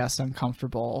make your guests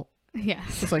uncomfortable.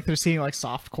 Yes. It's like they're seeing like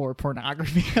softcore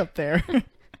pornography up there.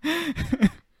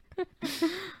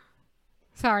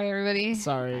 Sorry, everybody.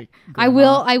 Sorry.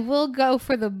 Grandma. I will go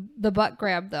for the butt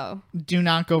grab though. Do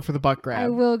not go for the butt grab. I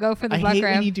will go for the butt grab. I hate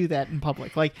when you do that in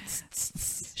public. Like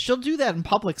she'll do that in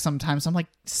public sometimes. I'm like,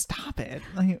 stop it.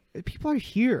 Like people are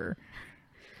here.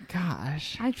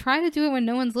 Gosh. I try to do it when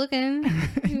no one's looking.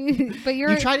 But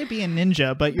you try to be a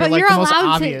ninja, but you're like the most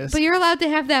obvious. But you're allowed to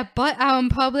have that butt out in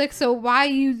public, so why are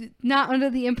you not under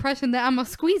the impression that I'm gonna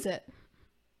squeeze it?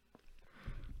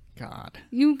 God.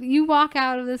 You walk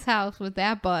out of this house with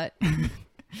that butt.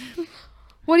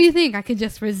 What do you think? I could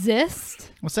just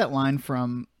resist? What's that line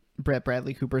from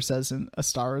Bradley Cooper says in A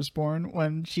Star Is Born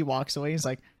when she walks away? He's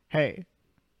like, hey,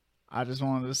 I just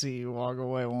wanted to see you walk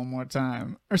away one more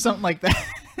time. Or something like that.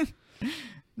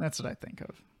 That's what I think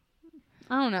of.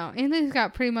 I don't know. Anthony's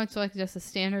got pretty much like just a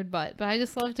standard butt, but I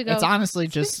just love to go. It's honestly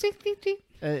just...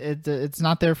 It's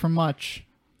not there for much.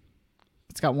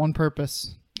 It's got one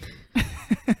purpose.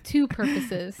 Two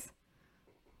purposes.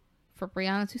 For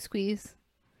Brianna to squeeze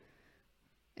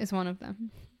is one of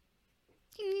them.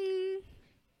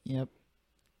 Yep.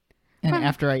 And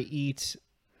after I eat...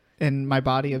 And my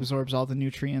body absorbs all the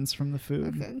nutrients from the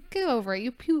food. Okay, get over it.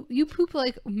 You poop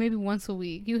like maybe once a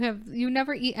week. You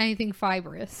never eat anything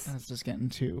fibrous. That's just getting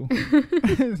too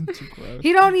gross.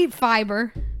 You don't eat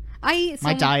fiber.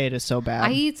 My diet is so bad.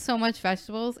 I eat so much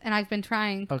vegetables, and I've been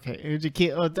trying. Okay, we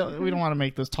don't want to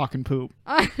make this talking poop.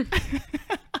 That's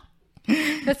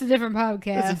a different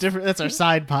podcast. That's our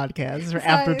side podcast. It's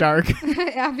After Dark.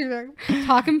 After Dark,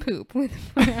 talking poop with.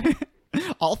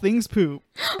 All things poop.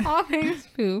 All things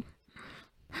poop.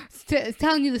 It's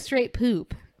telling you the straight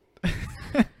poop.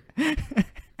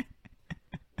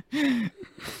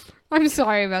 I'm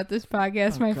sorry about this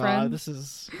podcast, my friend. This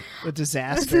is a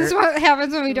disaster. This is what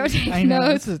happens when we don't take I know,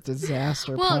 notes. This is a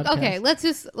disaster. Well, podcast. okay,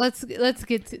 let's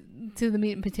get to to the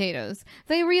meat and potatoes.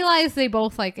 They realize they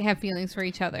both like have feelings for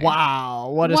each other. Wow,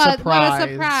 what a surprise. What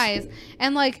a surprise.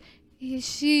 And like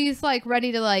she's like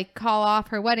ready to like call off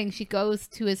her wedding. She goes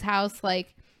to his house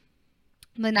like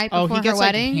the night before he gets her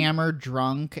wedding. Like hammered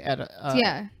drunk at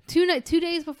yeah. 2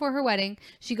 days before her wedding,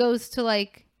 she goes to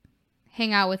like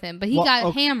hang out with him, but he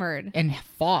got hammered and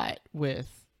fought with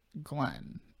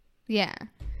Glenn. Yeah.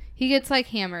 He gets like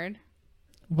hammered.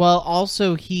 Well,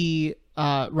 also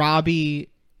Robbie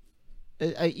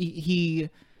he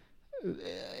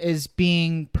is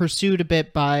being pursued a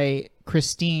bit by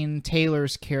Christine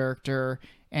Taylor's character,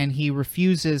 and he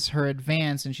refuses her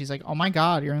advance, and she's like, oh my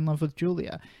god, you're in love with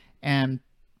Julia. And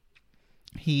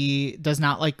he does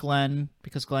not like Glenn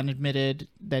because Glenn admitted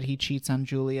that he cheats on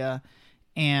Julia,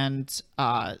 and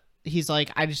he's like,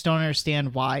 I just don't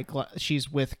understand why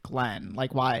she's with Glenn,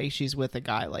 like why she's with a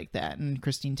guy like that. And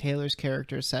Christine Taylor's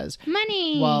character says,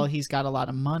 money. Well, he's got a lot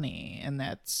of money, and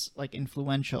that's like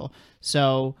influential.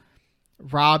 So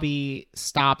Robbie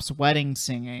stops wedding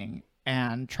singing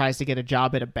and tries to get a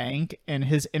job at a bank, and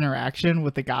his interaction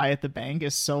with the guy at the bank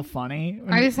is so funny.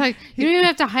 I was like, you don't even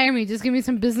have to hire me, just give me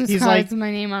some business cards with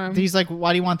my name on them. He's like,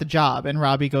 why do you want the job? And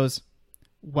Robbie goes,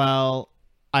 well,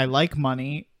 I like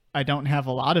money. I don't have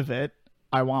a lot of it.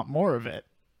 I want more of it.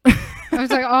 I was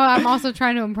like, oh, I'm also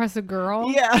trying to impress a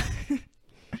girl. Yeah.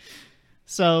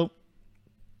 So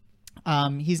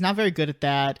he's not very good at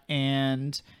that,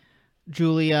 and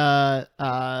Julia,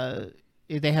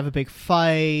 they have a big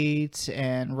fight,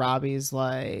 and Robbie's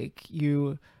like,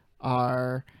 you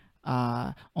are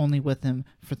only with him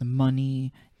for the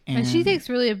money. And she takes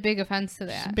really a big offense to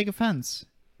that. A big offense.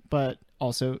 But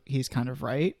also, he's kind of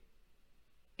right.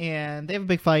 And they have a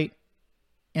big fight,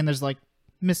 and there's like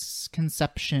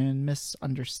misconception,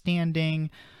 misunderstanding.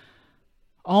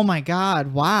 Oh my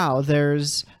god, wow,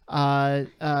 there's an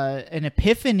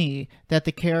epiphany that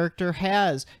the character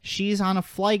has. She's on a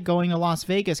flight going to Las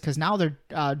Vegas because now they're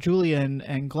Julia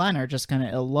and Glenn are just going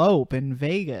to elope in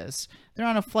Vegas. They're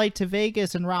on a flight to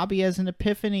Vegas, and Robbie has an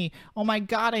epiphany. Oh my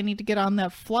god, I need to get on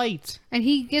that flight. And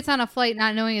he gets on a flight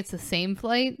not knowing it's the same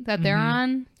flight that they're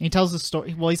on. He tells the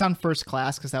story. Well, he's on first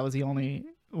class because that was the only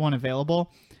one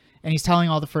available. And he's telling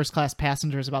all the first class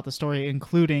passengers about the story,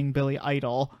 including Billy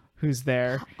Idol, who's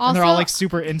there. Also, and they're all like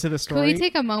super into the story. Can we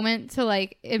take a moment to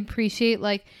like appreciate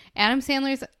like Adam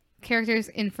Sandler's characters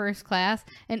in first class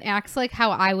and acts like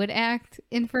how I would act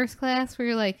in first class, where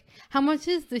you're like, how much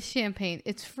is this champagne?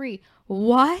 It's free.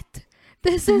 What?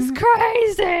 This is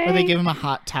crazy. Or they give him a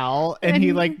hot towel and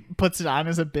he like puts it on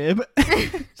as a bib.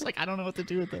 It's like, I don't know what to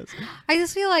do with this. I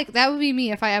just feel like that would be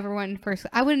me if I ever went in first.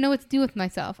 I wouldn't know what to do with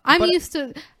myself. I'm used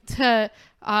to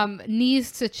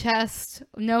knees to chest,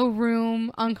 no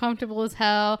room, uncomfortable as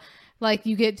hell. Like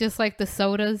you get just like the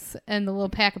sodas and the little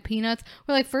pack of peanuts.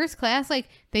 Or like first class, like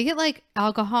they get like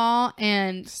alcohol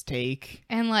and steak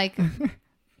and like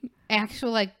actual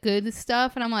like good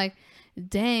stuff. And I'm like,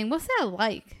 dang, what's that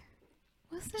like?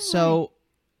 So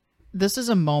this is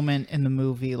a moment in the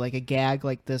movie, like a gag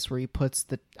like this, where he puts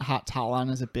the hot towel on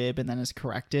as a bib and then is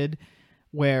corrected,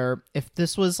 where if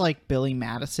this was like Billy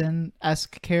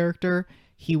Madison-esque character,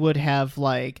 he would have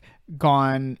like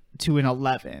gone to an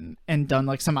 11 and done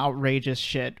like some outrageous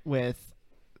shit with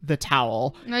the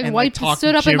towel. Like and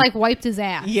stood up and like wiped his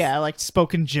ass. Yeah, like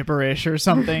spoken gibberish or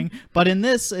something. But in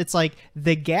this, it's like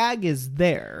the gag is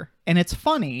there and it's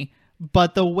funny.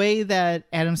 But the way that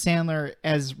Adam Sandler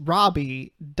as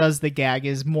Robbie does the gag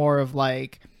is more of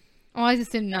like, oh, I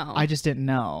just didn't know.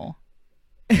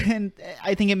 And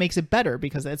I think it makes it better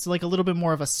because it's like a little bit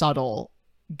more of a subtle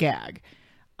gag.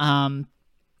 Yeah,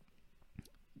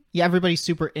 everybody's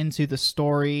super into the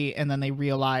story, and then they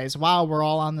realize, wow, we're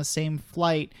all on the same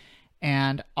flight.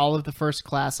 And all of the first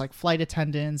class, like flight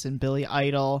attendants and Billy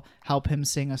Idol, help him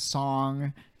sing a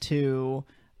song to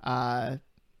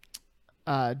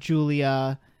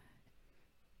Julia,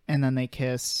 and then they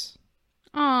kiss.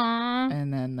 Aww.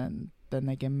 And then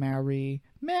they get married.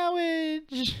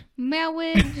 Marriage.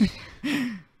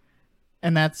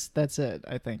 And that's it,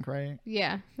 I think, right?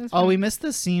 Yeah. We missed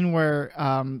the scene where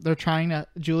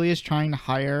Julia's trying to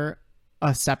hire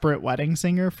a separate wedding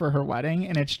singer for her wedding,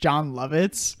 and it's John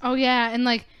Lovitz. Oh yeah, and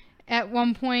like at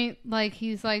one point, like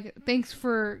he's like, thanks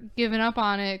for giving up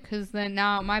on it, because then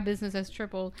now my business has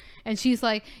tripled. And she's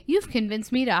like, you've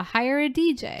convinced me to hire a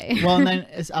DJ. Well, and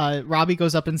then Robbie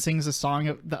goes up and sings a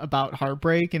song about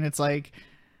heartbreak, and it's like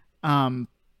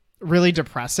really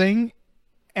depressing.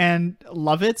 And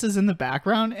Lovitz is in the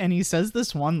background, and he says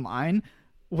this one line,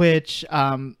 which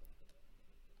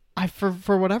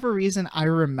for whatever reason I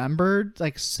remembered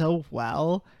like so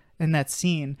well in that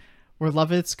scene, where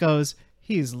Lovitz goes,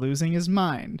 he's losing his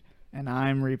mind. and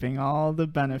I'm reaping all the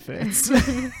benefits.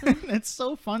 It's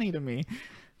so funny to me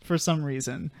for some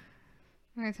reason.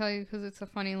 I tell you, because it's a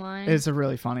funny line. It's a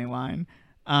really funny line.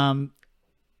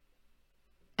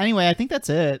 Anyway, I think that's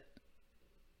it.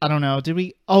 I don't know. Did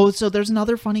we? Oh, so there's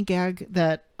another funny gag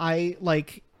that I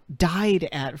like died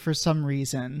at for some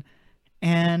reason,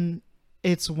 and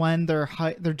it's when they're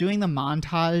doing the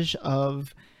montage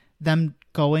of them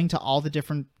going to all the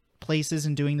different places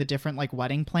and doing the different like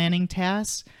wedding planning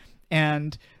tasks,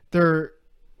 and they're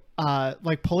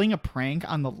like pulling a prank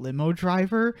on the limo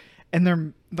driver, and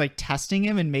they're like testing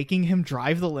him and making him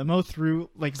drive the limo through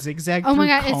like zigzag. Oh my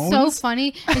god, cones. it's so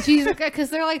funny. And she's because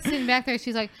they're like sitting back there.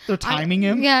 She's like, they're timing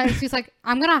him. Yeah, and she's like,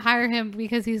 I'm gonna hire him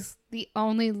because he's the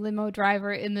only limo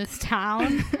driver in this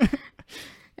town.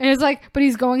 And it's like, but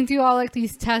he's going through all like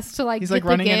these tests to like he's get like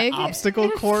running the gig. an obstacle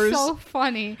course. So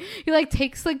funny. He like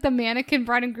takes like the mannequin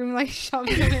bride and groom, like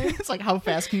shoves it in. It's like, how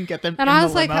fast can you get them? And in I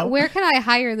was the like, limo? where can I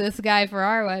hire this guy for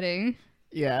our wedding?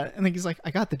 Yeah, and then he's like, I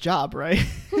got the job, right?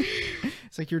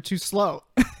 It's like, you're too slow.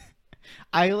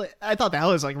 I thought that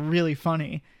was like really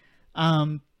funny.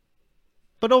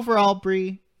 But overall,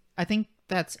 Brie, I think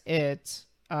that's it.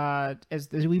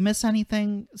 Did we miss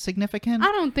anything significant? I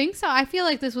don't think so. I feel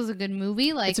like this was a good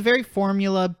movie. Like, it's a very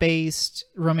formula-based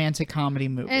romantic comedy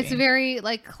movie. It's very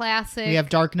like classic. We have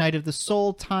Dark Knight of the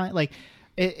Soul time. Like,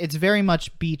 it's very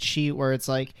much beat sheet where it's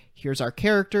like, here's our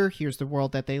character, here's the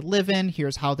world that they live in,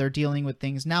 here's how they're dealing with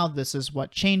things now, this is what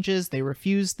changes, they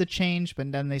refuse the change,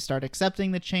 but then they start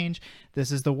accepting the change,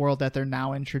 this is the world that they're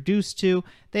now introduced to,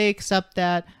 they accept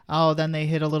that, then they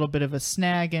hit a little bit of a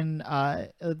snag in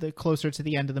the closer to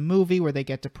the end of the movie where they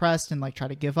get depressed and like try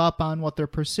to give up on what they're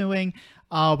pursuing,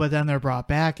 but then they're brought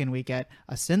back and we get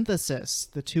a synthesis,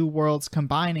 the two worlds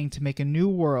combining to make a new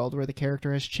world where the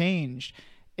character has changed.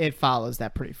 It follows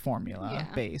that pretty formula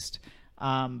based.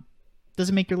 Does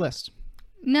it make your list?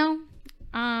 No.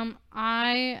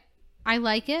 I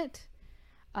like it.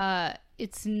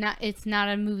 It's not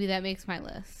a movie that makes my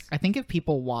list. I think if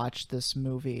people watch this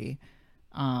movie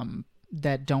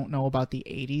that don't know about the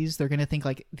 80s, they're going to think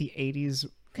like the 80s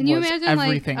Can you was imagine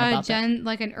everything like about that.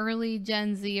 like an early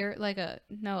Gen Z or like a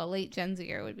late Gen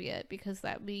Zer would be it, because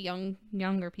that would be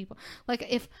younger people. Like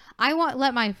if I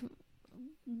let my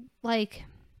like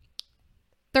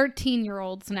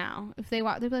 13-year-olds now, if they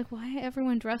watch, they'd be like, why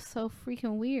everyone dressed so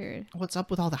freaking weird? What's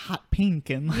up with all the hot pink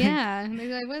and like... Yeah, and they'd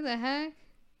be like, what the heck?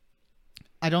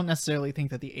 I don't necessarily think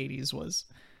that the 80s was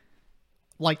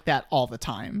like that all the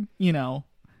time, you know.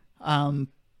 I'm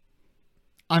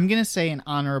gonna say an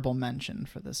honorable mention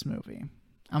for this movie.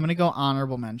 I'm gonna go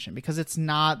honorable mention because it's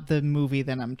not the movie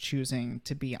that I'm choosing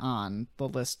to be on the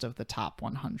list of the top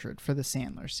 100 for the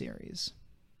Sandler series,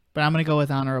 but I'm gonna go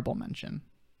with honorable mention.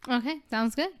 Okay,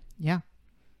 sounds good. Yeah.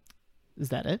 Is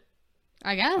that it?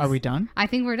 I guess. Are we done? I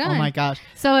think we're done. Oh my gosh.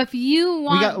 So if you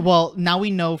want... now we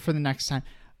know for the next time.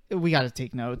 We got to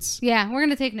take notes. Yeah, we're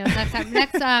going to take notes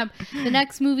next time. The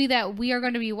next movie that we are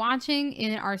going to be watching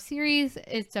in our series,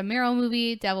 it's a Meryl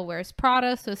movie, Devil Wears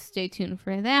Prada, so stay tuned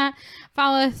for that.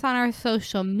 Follow us on our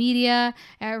social media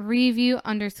at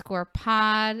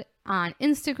review_pod on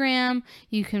Instagram.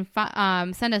 You can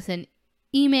send us an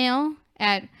email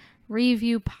at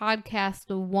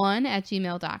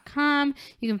reviewpodcast1@gmail.com.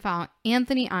 You can follow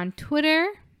Anthony on Twitter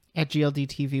at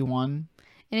GLDTV1.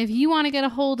 And if you want to get a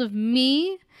hold of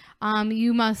me,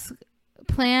 you must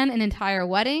plan an entire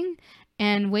wedding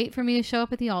and wait for me to show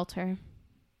up at the altar.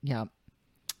 Yeah.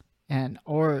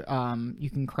 Or you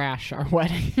can crash our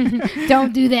wedding.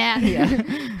 Don't do that.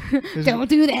 Don't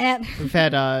do that. We've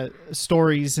had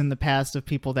stories in the past of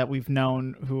people that we've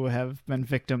known who have been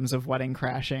victims of wedding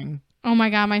crashing. Oh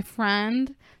my God, my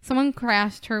friend. Someone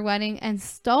crashed her wedding and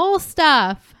stole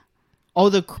stuff. Oh,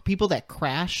 the people that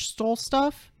crashed stole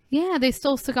stuff? Yeah, they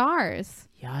stole cigars.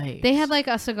 Yikes. They had like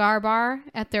a cigar bar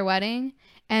at their wedding,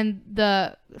 and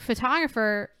the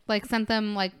photographer like sent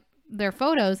them like their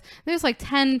photos. There's like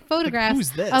 10 photographs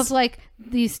who's this? of like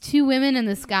these two women and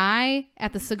this guy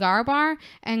at the cigar bar.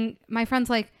 And my friend's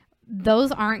like,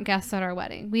 those aren't guests at our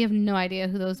wedding. We have no idea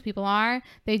who those people are.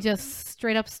 They just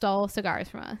straight up stole cigars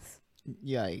from us.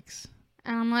 Yikes.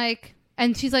 And I'm like,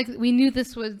 and she's like, we knew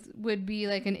this would be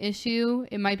like an issue.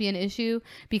 It might be an issue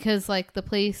because like the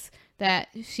place that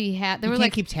she had, there was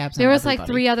keep tabs. There was like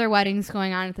 3 other weddings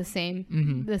going on at the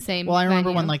same Well, I remember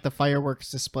venue. when like the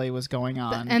fireworks display was going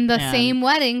on, and the same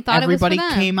wedding thought everybody it was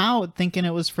for them. came out thinking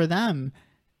it was for them.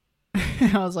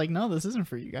 I was like, no, this isn't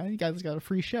for you guys. You guys got a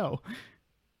free show.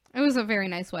 It was a very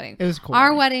nice wedding. It was cool.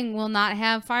 Our wedding will not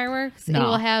have fireworks. No. It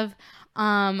will have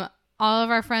all of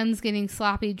our friends getting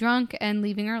sloppy drunk and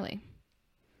leaving early.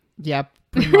 Yeah,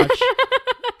 pretty much.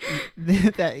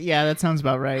 that sounds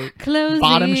about right. Closing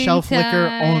bottom shelf time. liquor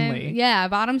only. Yeah,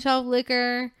 bottom shelf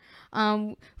liquor.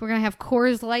 We're gonna have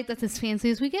Coors Light. That's as fancy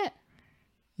as we get.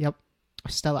 Yep.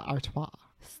 Stella Artois.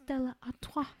 Stella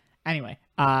Artois. Anyway,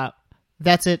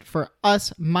 that's it for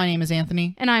us. My name is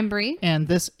Anthony. And I'm Brie. And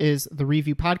this is the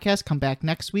Review Podcast. Come back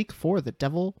next week for The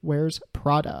Devil Wears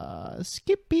Prada.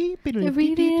 Skippy. The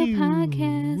Review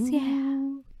Podcast, yeah.